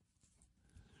episode.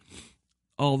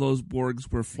 All those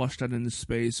Borgs were flushed out into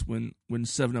space when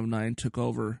 7 of 9 took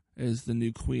over as the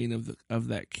new queen of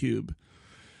that cube.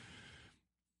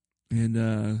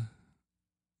 And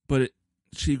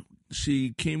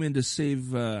she came in to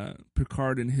save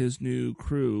Picard and his new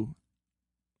crew.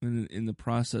 And in the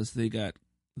process, they got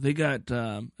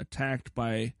attacked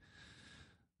by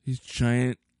these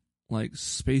giant like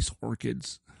space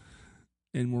orchids,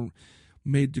 and were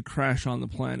made to crash on the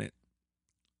planet.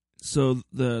 So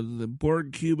the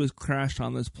Borg cube has crashed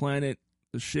on this planet.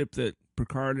 The ship that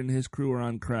Picard and his crew are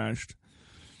on crashed.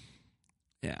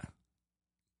 Yeah.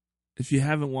 If you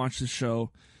haven't watched the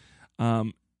show,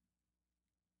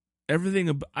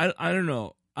 everything I don't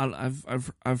know.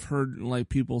 I've heard like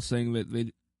people saying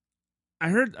that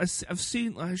I've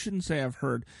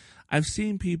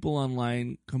seen people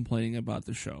online complaining about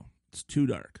the show. It's too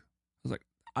dark. I was like,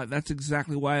 that's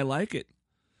exactly why I like it.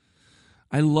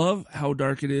 I love how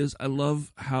dark it is. I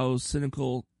love how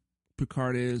cynical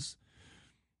Picard is.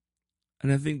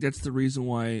 And I think that's the reason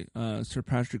why Sir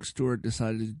Patrick Stewart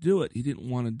decided to do it. He didn't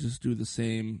want to just do the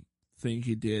same thing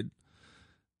he did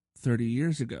 30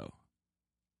 years ago.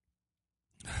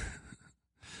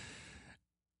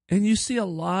 And you see a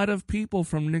lot of people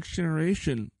from Next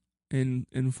Generation in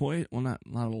Voyager. Well, not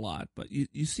a lot, but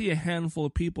you see a handful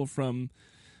of people from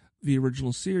the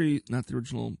original series. Not the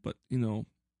original, but,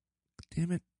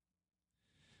 damn it.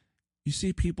 You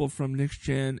see people from Next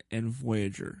Gen and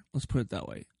Voyager. Let's put it that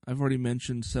way. I've already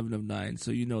mentioned 7 of 9,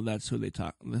 so that's who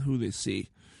they see.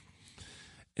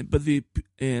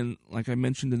 And like I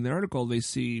mentioned in the article, they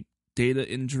see Data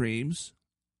in dreams.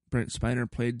 Brent Spiner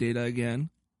played Data again.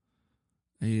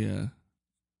 A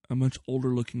much older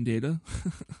looking Data.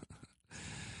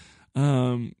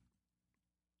 And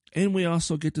we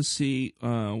also get to see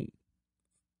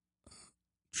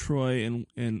Troy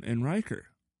and Riker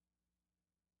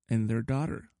and their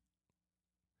daughter.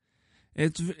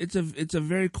 It's a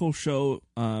very cool show.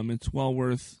 It's well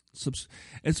worth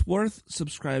it's worth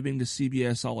subscribing to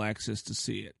CBS All Access to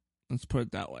see it. Let's put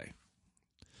it that way.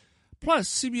 Plus,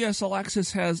 CBS All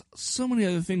Access has so many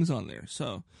other things on there,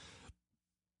 so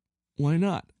why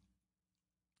not?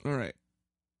 All right.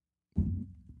 Let's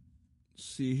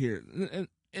see here,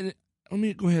 and let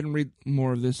me go ahead and read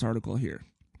more of this article here.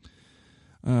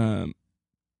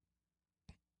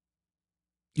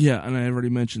 Yeah, and I already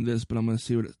mentioned this, but I'm going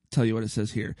to tell you what it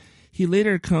says here. He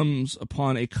later comes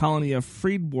upon a colony of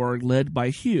Freedborg led by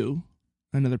Hugh,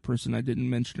 another person I didn't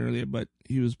mention earlier, but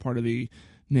he was part of the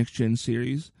Next Gen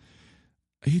series.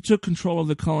 He took control of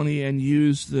the colony and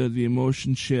used the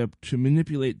emotion chip to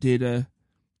manipulate data.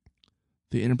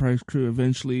 The Enterprise crew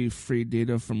eventually freed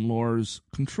Data from Lore's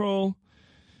control.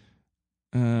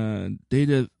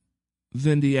 Data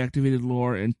then deactivated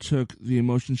Lore and took the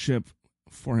emotion chip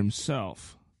for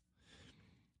himself.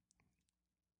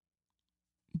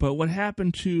 But what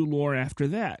happened to Lore after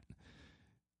that?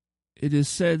 It is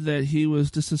said that he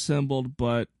was disassembled,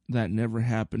 but that never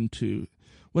happened to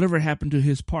whatever happened to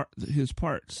his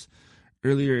parts.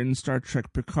 Earlier in Star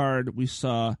Trek Picard, we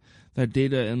saw that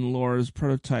Data and Lore's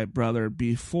prototype brother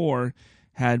B4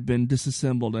 had been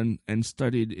disassembled and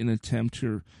studied in an attempt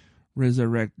to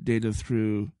resurrect Data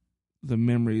through the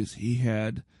memories he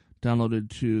had downloaded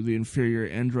to the inferior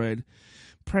android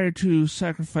prior to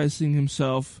sacrificing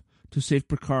himself to save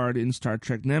Picard in Star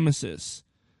Trek Nemesis.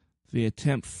 The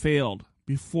attempt failed.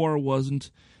 B4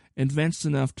 wasn't advanced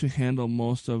enough to handle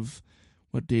most of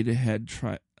what Data had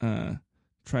tried to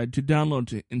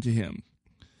download into him.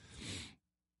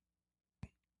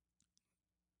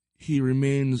 He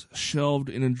remains shelved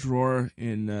in a drawer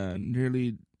in the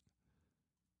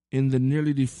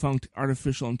nearly defunct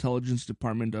Artificial Intelligence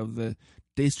Department of the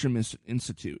Daystrom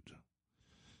Institute.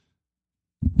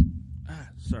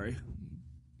 Sorry.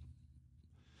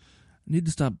 I need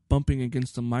to stop bumping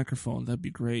against the microphone. That'd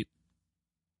be great.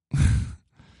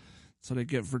 That's what I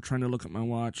get for trying to look at my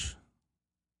watch.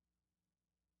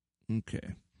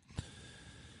 Okay.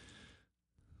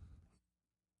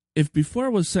 If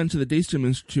B4 was sent to the Daystrom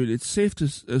Institute, it's safe to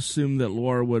assume that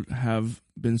Lore would have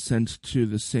been sent to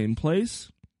the same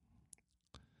place.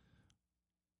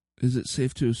 Is it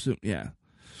safe to assume? Yeah.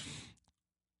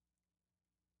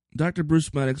 Dr.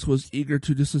 Bruce Maddox was eager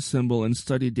to disassemble and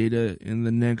study Data in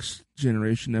the Next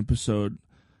Generation episode,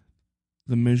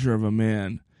 The Measure of a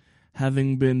Man.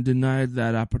 Having been denied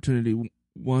that opportunity,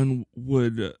 one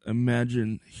would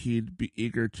imagine he'd be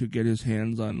eager to get his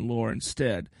hands on Lore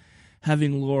instead.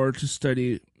 Having Lore to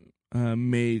study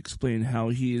may explain how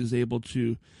he is able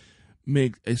to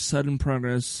make a sudden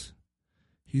progress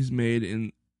he's made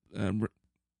in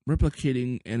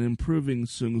replicating and improving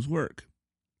Soong's work.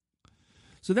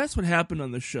 So that's what happened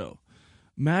on the show.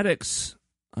 Maddox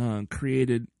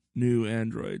created new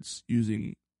androids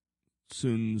using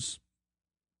Soong's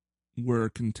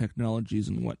work and technologies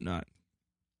and whatnot.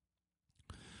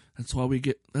 That's where we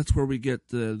get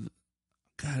the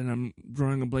God, and I'm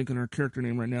drawing a blank on her character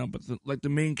name right now, but the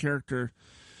main character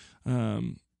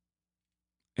and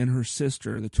her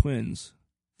sister, the twins.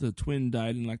 The twin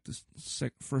died in like the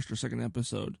first or second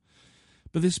episode.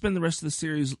 But they spend the rest of the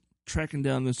series tracking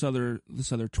down this other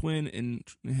twin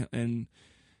and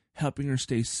helping her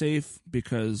stay safe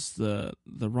because the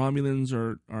Romulans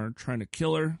are trying to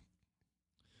kill her.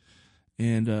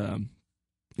 And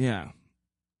yeah.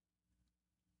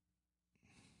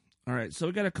 All right, so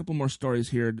we got a couple more stories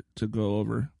here to go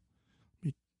over. Let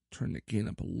me turn the gain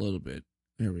up a little bit.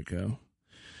 There we go.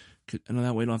 I know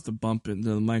that way I don't have to bump into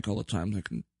the mic all the time. I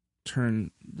can turn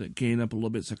the gain up a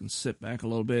little bit so I can sit back a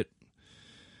little bit.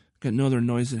 Got no other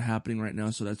noise happening right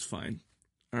now, so that's fine.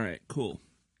 All right, cool.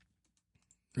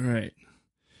 All right.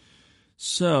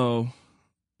 So,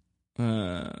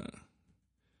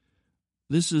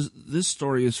 this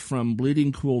story is from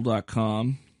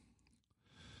bleedingcool.com.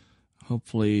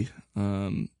 Hopefully,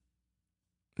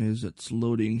 as it's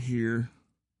loading here,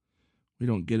 we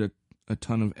don't get a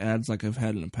ton of ads like I've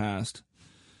had in the past.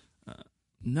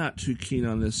 Not too keen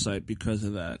on this site because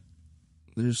of that.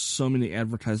 There's so many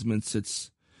advertisements.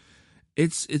 It's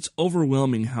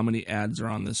overwhelming how many ads are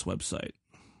on this website.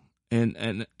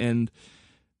 And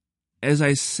as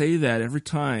I say that every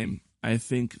time, I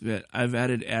think that I've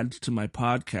added ads to my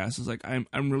podcast. It's like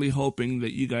I'm really hoping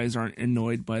that you guys aren't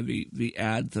annoyed by the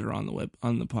ads that are on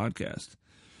the podcast.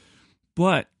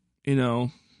 But,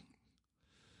 let's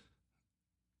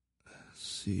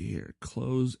see here.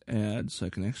 Close ads so I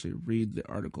can actually read the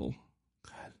article.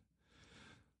 God.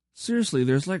 Seriously,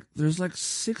 there's like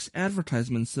 6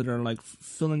 advertisements that are like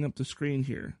filling up the screen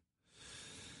here.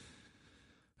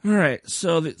 All right,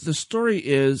 so the story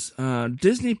is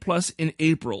Disney Plus in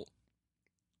April.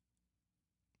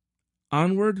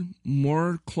 Onward,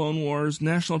 more Clone Wars,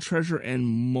 National Treasure, and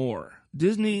more.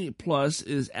 Disney Plus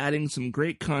is adding some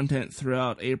great content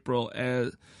throughout April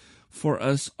for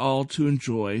us all to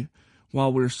enjoy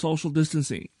while we're social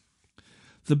distancing.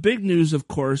 The big news, of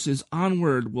course, is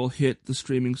Onward will hit the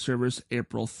streaming service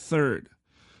April 3rd,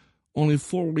 only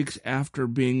 4 weeks after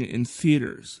being in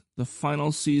theaters. The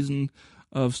final season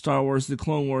of Star Wars The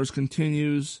Clone Wars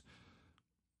continues.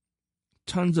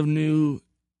 Tons of new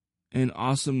and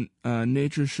awesome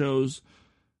nature shows.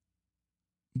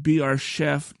 Be Our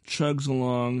Chef chugs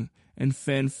along, and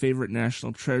fan favorite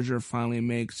National Treasure finally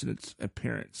makes its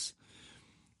appearance.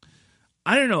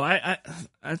 I don't know. I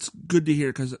that's good to hear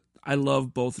because I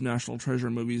love both National Treasure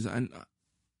movies. And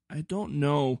I don't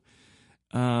know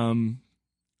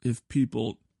if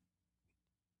people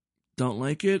don't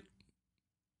like it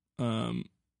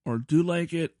or do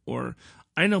like it. Or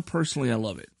I know personally I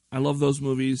love it. I love those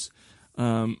movies.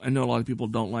 I know a lot of people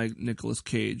don't like Nicolas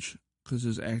Cage because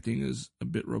his acting is a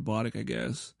bit robotic, I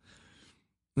guess.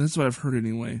 That's what I've heard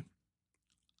anyway.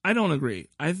 I don't agree.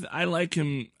 I like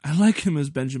him. I like him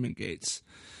as Benjamin Gates.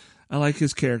 I like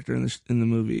his character in the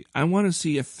movie. I want to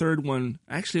see a third one.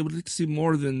 Actually, I would like to see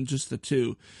more than just the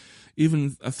two,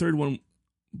 even a third one.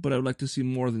 But I would like to see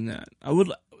more than that.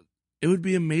 It would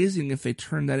be amazing if they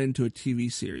turned that into a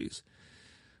TV series.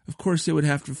 Of course, they would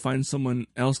have to find someone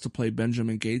else to play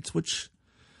Benjamin Gates, which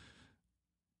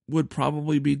would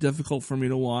probably be difficult for me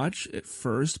to watch at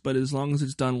first. But as long as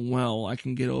it's done well, I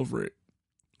can get over it.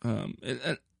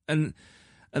 And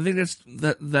I think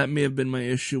that may have been my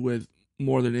issue with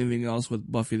more than anything else with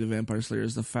Buffy the Vampire Slayer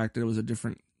is the fact that it was a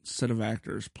different set of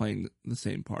actors playing the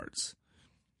same parts.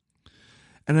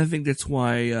 And I think that's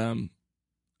why, and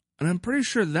I'm pretty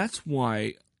sure that's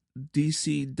why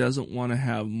DC doesn't want to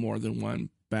have more than one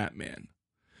Batman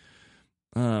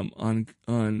on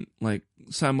like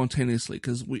simultaneously,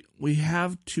 because we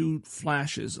have two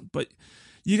Flashes, but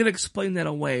you can explain that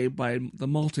away by the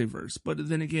multiverse. But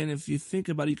then again, if you think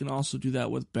about it, you can also do that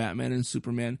with Batman and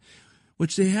Superman,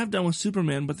 which they have done with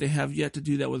Superman, but they have yet to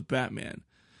do that with Batman.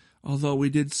 Although we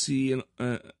did see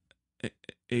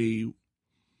a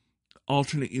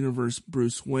alternate universe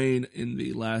Bruce Wayne in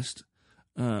the last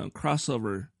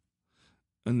crossover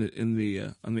on the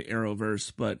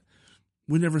Arrowverse, but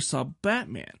we never saw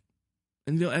Batman.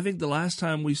 And I think the last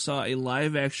time we saw a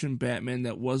live action Batman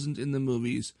that wasn't in the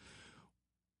movies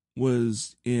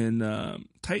was in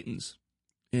Titans,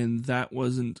 and that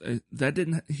wasn't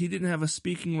he didn't have a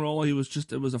speaking role. It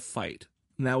was a fight,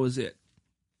 and that was it.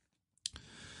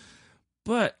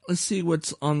 But let's see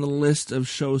what's on the list of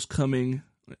shows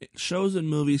and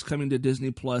movies coming to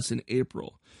Disney Plus in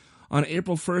April. On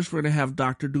April 1st, we're going to have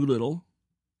Dr. Dolittle.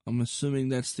 I'm assuming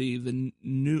that's the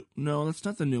new. No, that's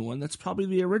not the new one. That's probably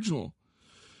the original.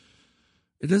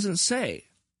 It doesn't say.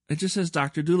 It just says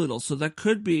Dr. Dolittle. So that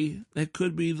could be like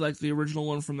the original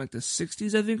one from like the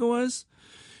 60s, I think it was.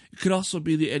 It could also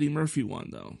be the Eddie Murphy one,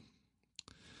 though.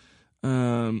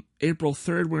 April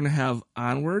 3rd, we're going to have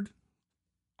Onward.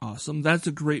 Awesome. That's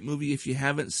a great movie. If you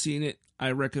haven't seen it,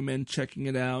 I recommend checking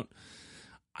it out.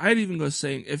 I'd even go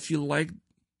saying if you like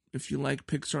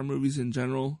Pixar movies in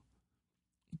general,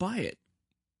 buy it.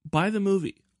 Buy the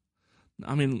movie.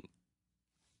 I mean,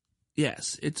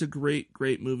 yes, it's a great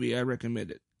movie. I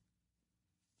recommend it.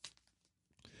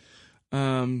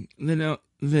 Then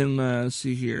let's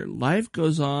see here. Life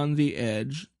Goes on the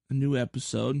Edge, a new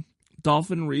episode.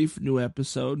 Dolphin Reef, new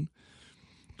episode.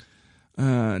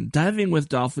 Diving with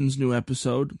Dolphins, new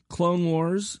episode. Clone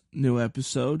Wars, new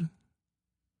episode.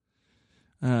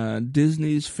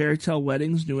 Disney's Fairy Tale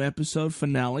Weddings, new episode,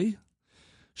 finale.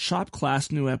 Shop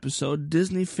Class, new episode.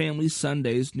 Disney Family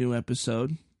Sundays, new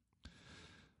episode.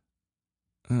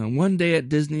 One Day at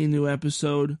Disney, new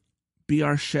episode. Be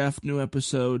Our Chef, new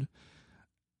episode.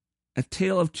 A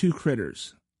Tale of Two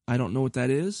Critters. I don't know what that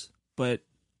is, but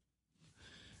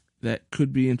that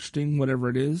could be interesting, whatever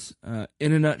it is.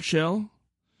 In a Nutshell,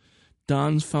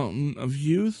 Don's Fountain of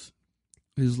Youth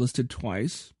is listed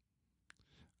twice.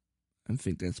 I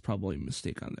think that's probably a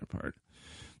mistake on their part.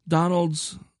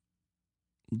 Donald's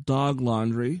Dog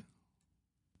Laundry,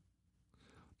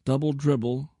 Double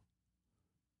Dribble,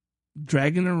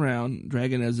 Dragging Around,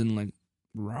 dragon as in like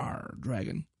rawr,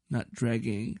 dragon, not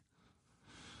dragging.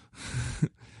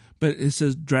 But it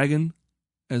says dragon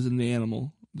as in the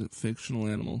animal, the fictional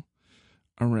animal,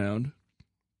 around.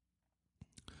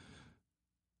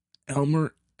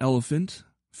 Elmer Elephant,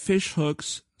 Fish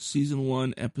Hooks, Season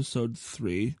 1, Episode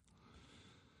 3.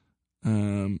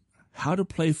 How to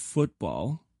Play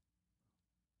Football.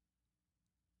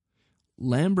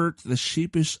 Lambert the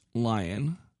Sheepish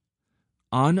Lion,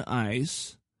 On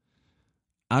Ice,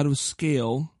 Out of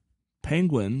Scale,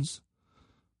 Penguins,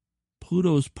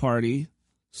 Pluto's Party,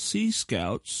 Sea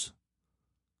Scouts,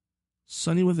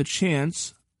 Sunny with a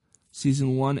Chance,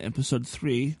 Season 1, Episode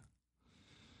 3,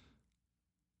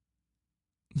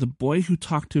 The Boy Who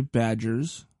Talked to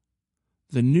Badgers,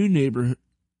 The New Neighbor,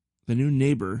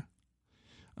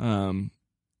 The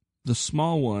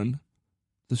Small One,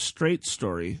 The Straight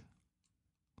Story.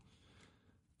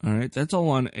 All right, that's all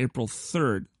on April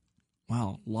 3rd.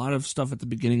 Wow, a lot of stuff at the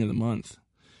beginning of the month.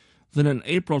 Then on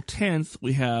April 10th,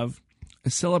 we have a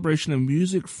celebration of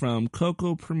music from the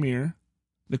Coco premiere.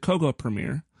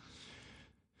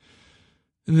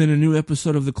 And then a new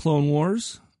episode of The Clone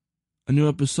Wars, a new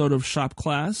episode of Shop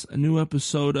Class, a new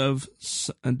episode of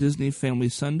Disney Family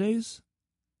Sundays,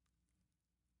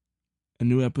 a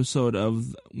new episode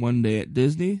of One Day at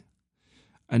Disney,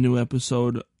 a new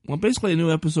episode, well, basically a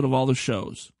new episode of all the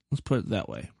shows. Let's put it that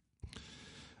way.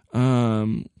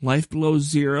 Life Below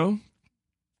Zero,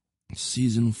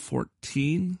 Season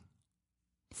 14.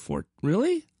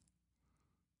 Really?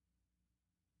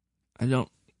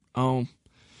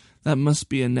 That must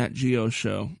be a Nat Geo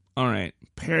show. All right.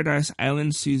 Paradise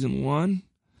Island Season 1.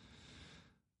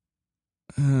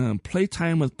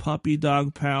 Playtime with Puppy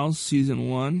Dog Pals Season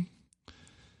 1.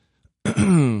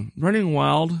 Running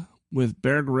Wild with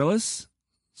Bear Grylls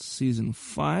Season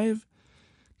 5.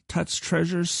 Tut's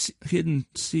Treasures Hidden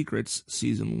Secrets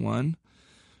Season 1.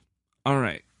 All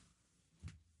right.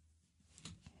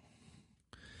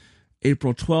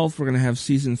 April 12th, we're going to have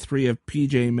Season 3 of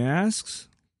PJ Masks.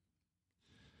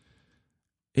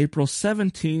 April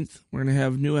 17th, we're going to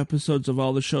have new episodes of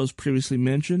all the shows previously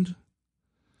mentioned.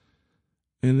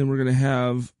 And then we're going to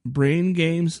have Brain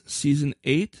Games Season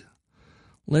 8.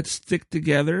 Let's Stick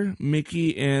Together,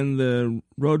 Mickey and the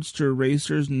Roadster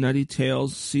Racers Nutty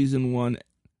Tales Season 1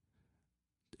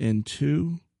 and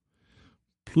 2.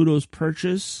 Pluto's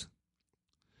Purchase.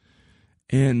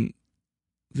 And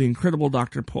The Incredible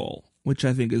Dr. Pole, which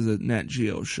I think is a Nat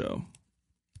Geo show.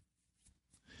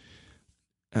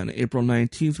 On April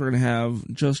 19th, we're going to have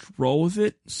Just Roll With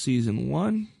It, Season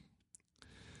 1.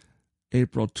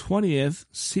 April 20th,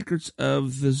 Secrets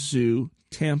of the Zoo,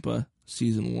 Tampa,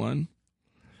 Season 1.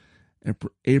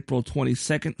 April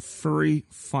 22nd, Furry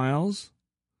Files.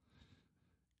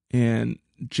 And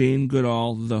Jane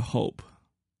Goodall, The Hope.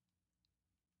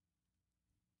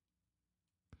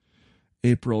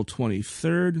 April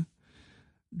 23rd,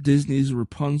 Disney's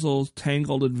Rapunzel's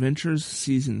Tangled Adventures,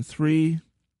 Season 3.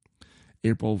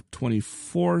 April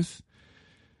 24th,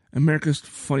 America's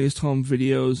Funniest Home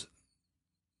Videos,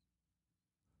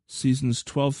 Seasons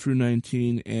 12 through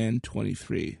 19 and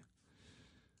 23.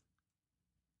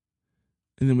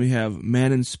 And then we have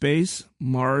Man in Space,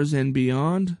 Mars and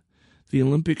Beyond, The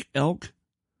Olympic Elk,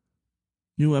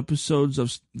 new episodes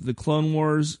of The Clone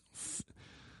Wars,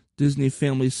 Disney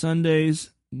Family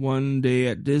Sundays, One Day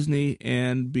at Disney,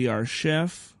 and Be Our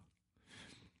Chef.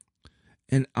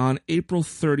 And on April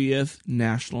 30th,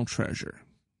 National Treasure.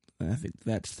 I think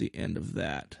that's the end of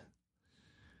that.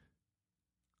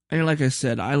 And like I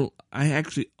said, I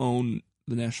actually own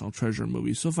the National Treasure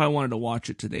movie, so if I wanted to watch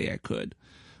it today, I could.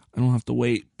 I don't have to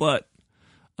wait. But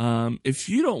if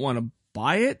you don't want to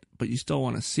buy it, but you still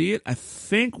want to see it, I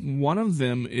think one of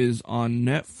them is on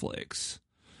Netflix.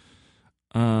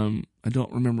 I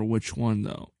don't remember which one,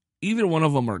 though. Either one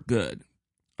of them are good.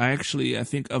 I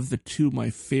think of the two, my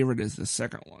favorite is the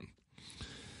second one.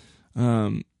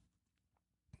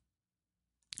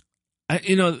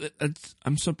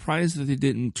 I'm surprised that they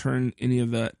didn't turn any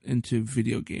of that into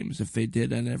video games. If they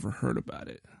did, I never heard about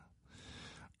it.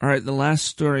 All right, the last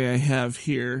story I have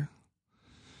here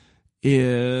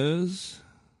is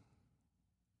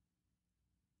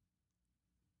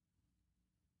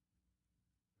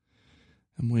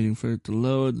I'm waiting for it to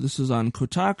load. This is on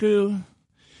Kotaku.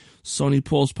 Sony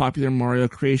pulls popular Mario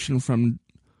creation from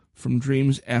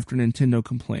Dreams after Nintendo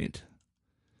complaint.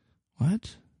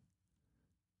 What?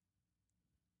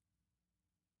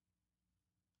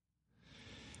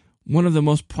 One of the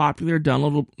most popular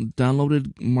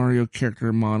downloaded Mario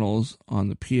character models on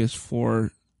the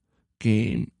PS4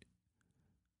 game,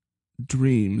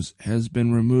 Dreams, has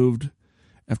been removed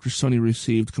after Sony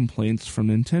received complaints from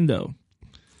Nintendo.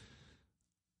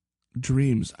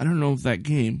 Dreams. I don't know if that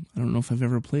game. I don't know if I've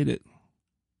ever played it.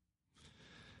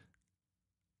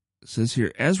 It says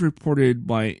here, as reported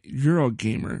by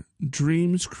Eurogamer,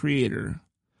 Dreams creator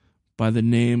by the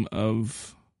name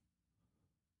of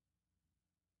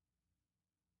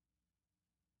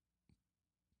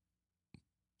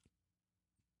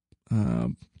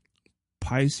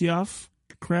Pysioff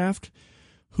Craft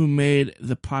who made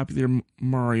the popular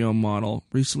Mario model,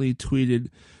 recently tweeted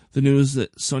the news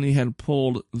that Sony had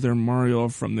pulled their Mario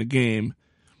from the game.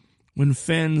 When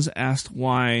fans asked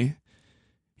why,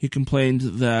 he complained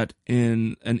that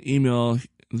in an email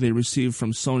they received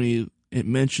from Sony, it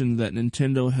mentioned that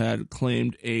Nintendo had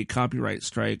claimed a copyright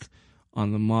strike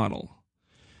on the model.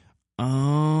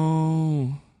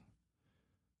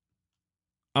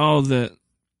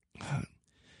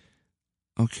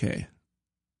 Okay.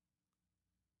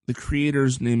 The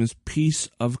creator's name is Piece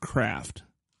of Craft.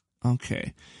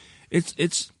 Okay.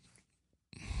 It's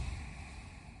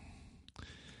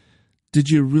Did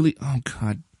you really? Oh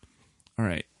God. All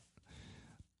right.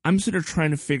 I'm sort of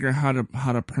trying to figure how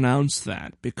to pronounce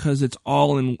that, because it's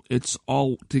all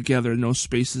together, no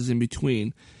spaces in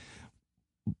between.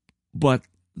 But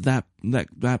that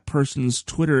person's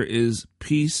Twitter is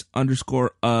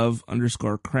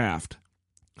piece_of_craft.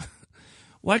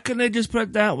 Why couldn't they just put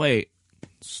it that way?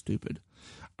 Stupid.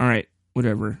 All right,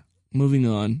 whatever. Moving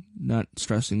on. Not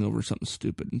stressing over something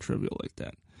stupid and trivial like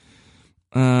that.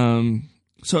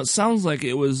 So it sounds like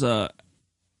it was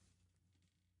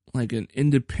like an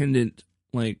independent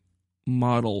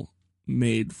model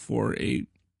made for a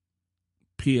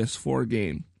PS4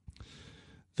 game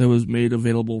that was made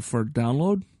available for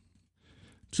download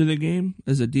to the game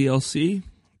as a DLC. It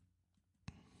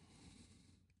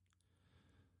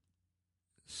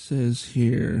says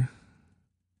here,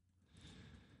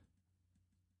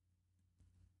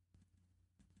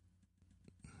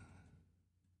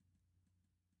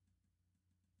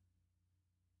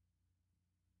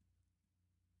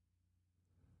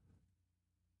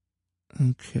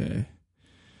 okay.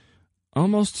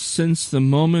 Almost since the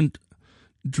moment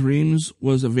Dreams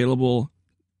was available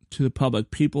to the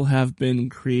public, people have been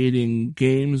creating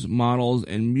games, models,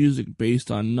 and music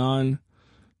based on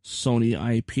non-Sony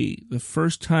IP. The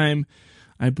first time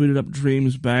I booted up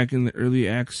Dreams back in the early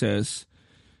access,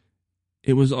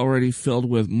 it was already filled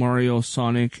with Mario,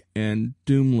 Sonic, and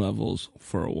Doom levels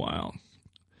for a while.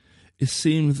 It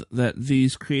seems that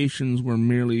these creations were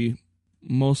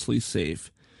mostly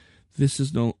safe.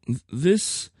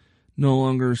 This no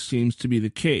longer seems to be the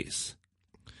case.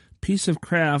 Piece of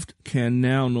Craft can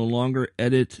now no longer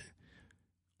edit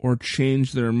or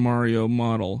change their Mario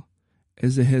model,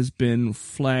 as it has been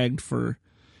flagged for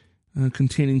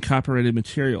containing copyrighted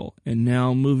material, and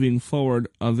now moving forward,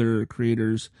 other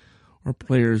creators or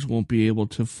players won't be able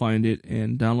to find it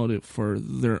and download it for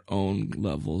their own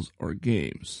levels or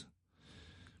games.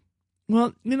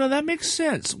 Well, that makes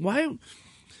sense. Why,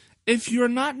 if you're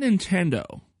not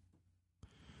Nintendo,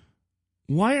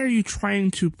 why are you trying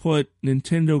to put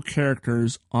Nintendo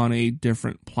characters on a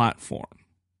different platform?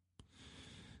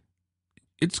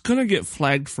 It's going to get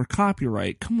flagged for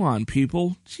copyright. Come on,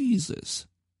 people. Jesus.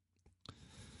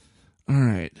 All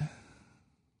right.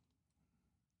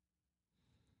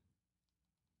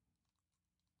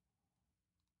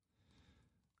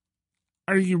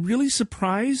 Are you really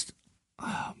surprised?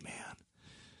 Oh, man.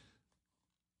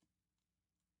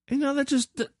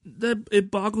 That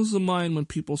it boggles the mind when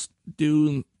people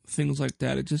do things like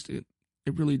that. It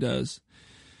really does.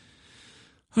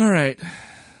 All right.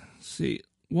 Let's see.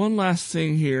 One last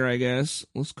thing here, I guess.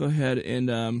 Let's go ahead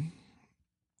and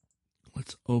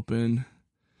let's open.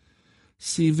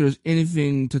 See if there's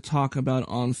anything to talk about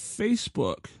on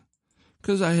Facebook.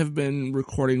 Because I have been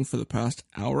recording for the past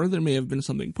hour. There may have been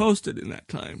something posted in that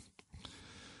time.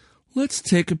 Let's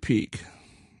take a peek.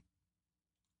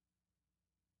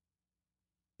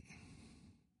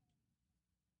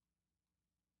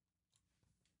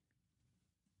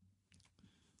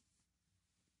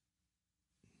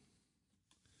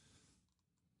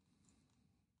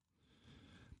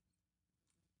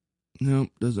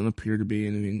 Nope, doesn't appear to be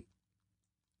anything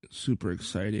super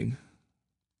exciting.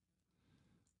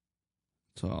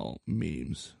 It's all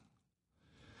memes.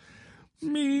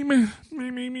 Meme.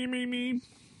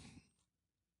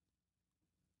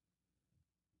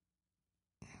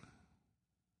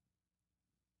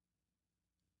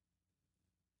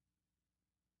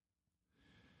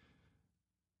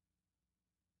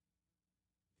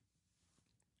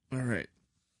 All right,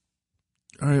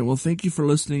 well, thank you for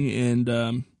listening,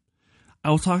 and I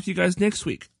will talk to you guys next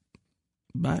week.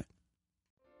 Bye.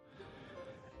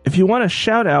 If you want a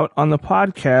shout out on the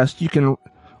podcast, you can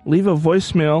leave a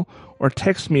voicemail or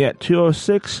text me at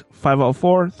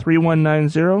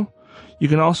 206-504-3190. You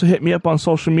can also hit me up on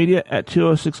social media at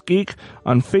 206geek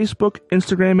on Facebook,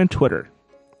 Instagram, and Twitter.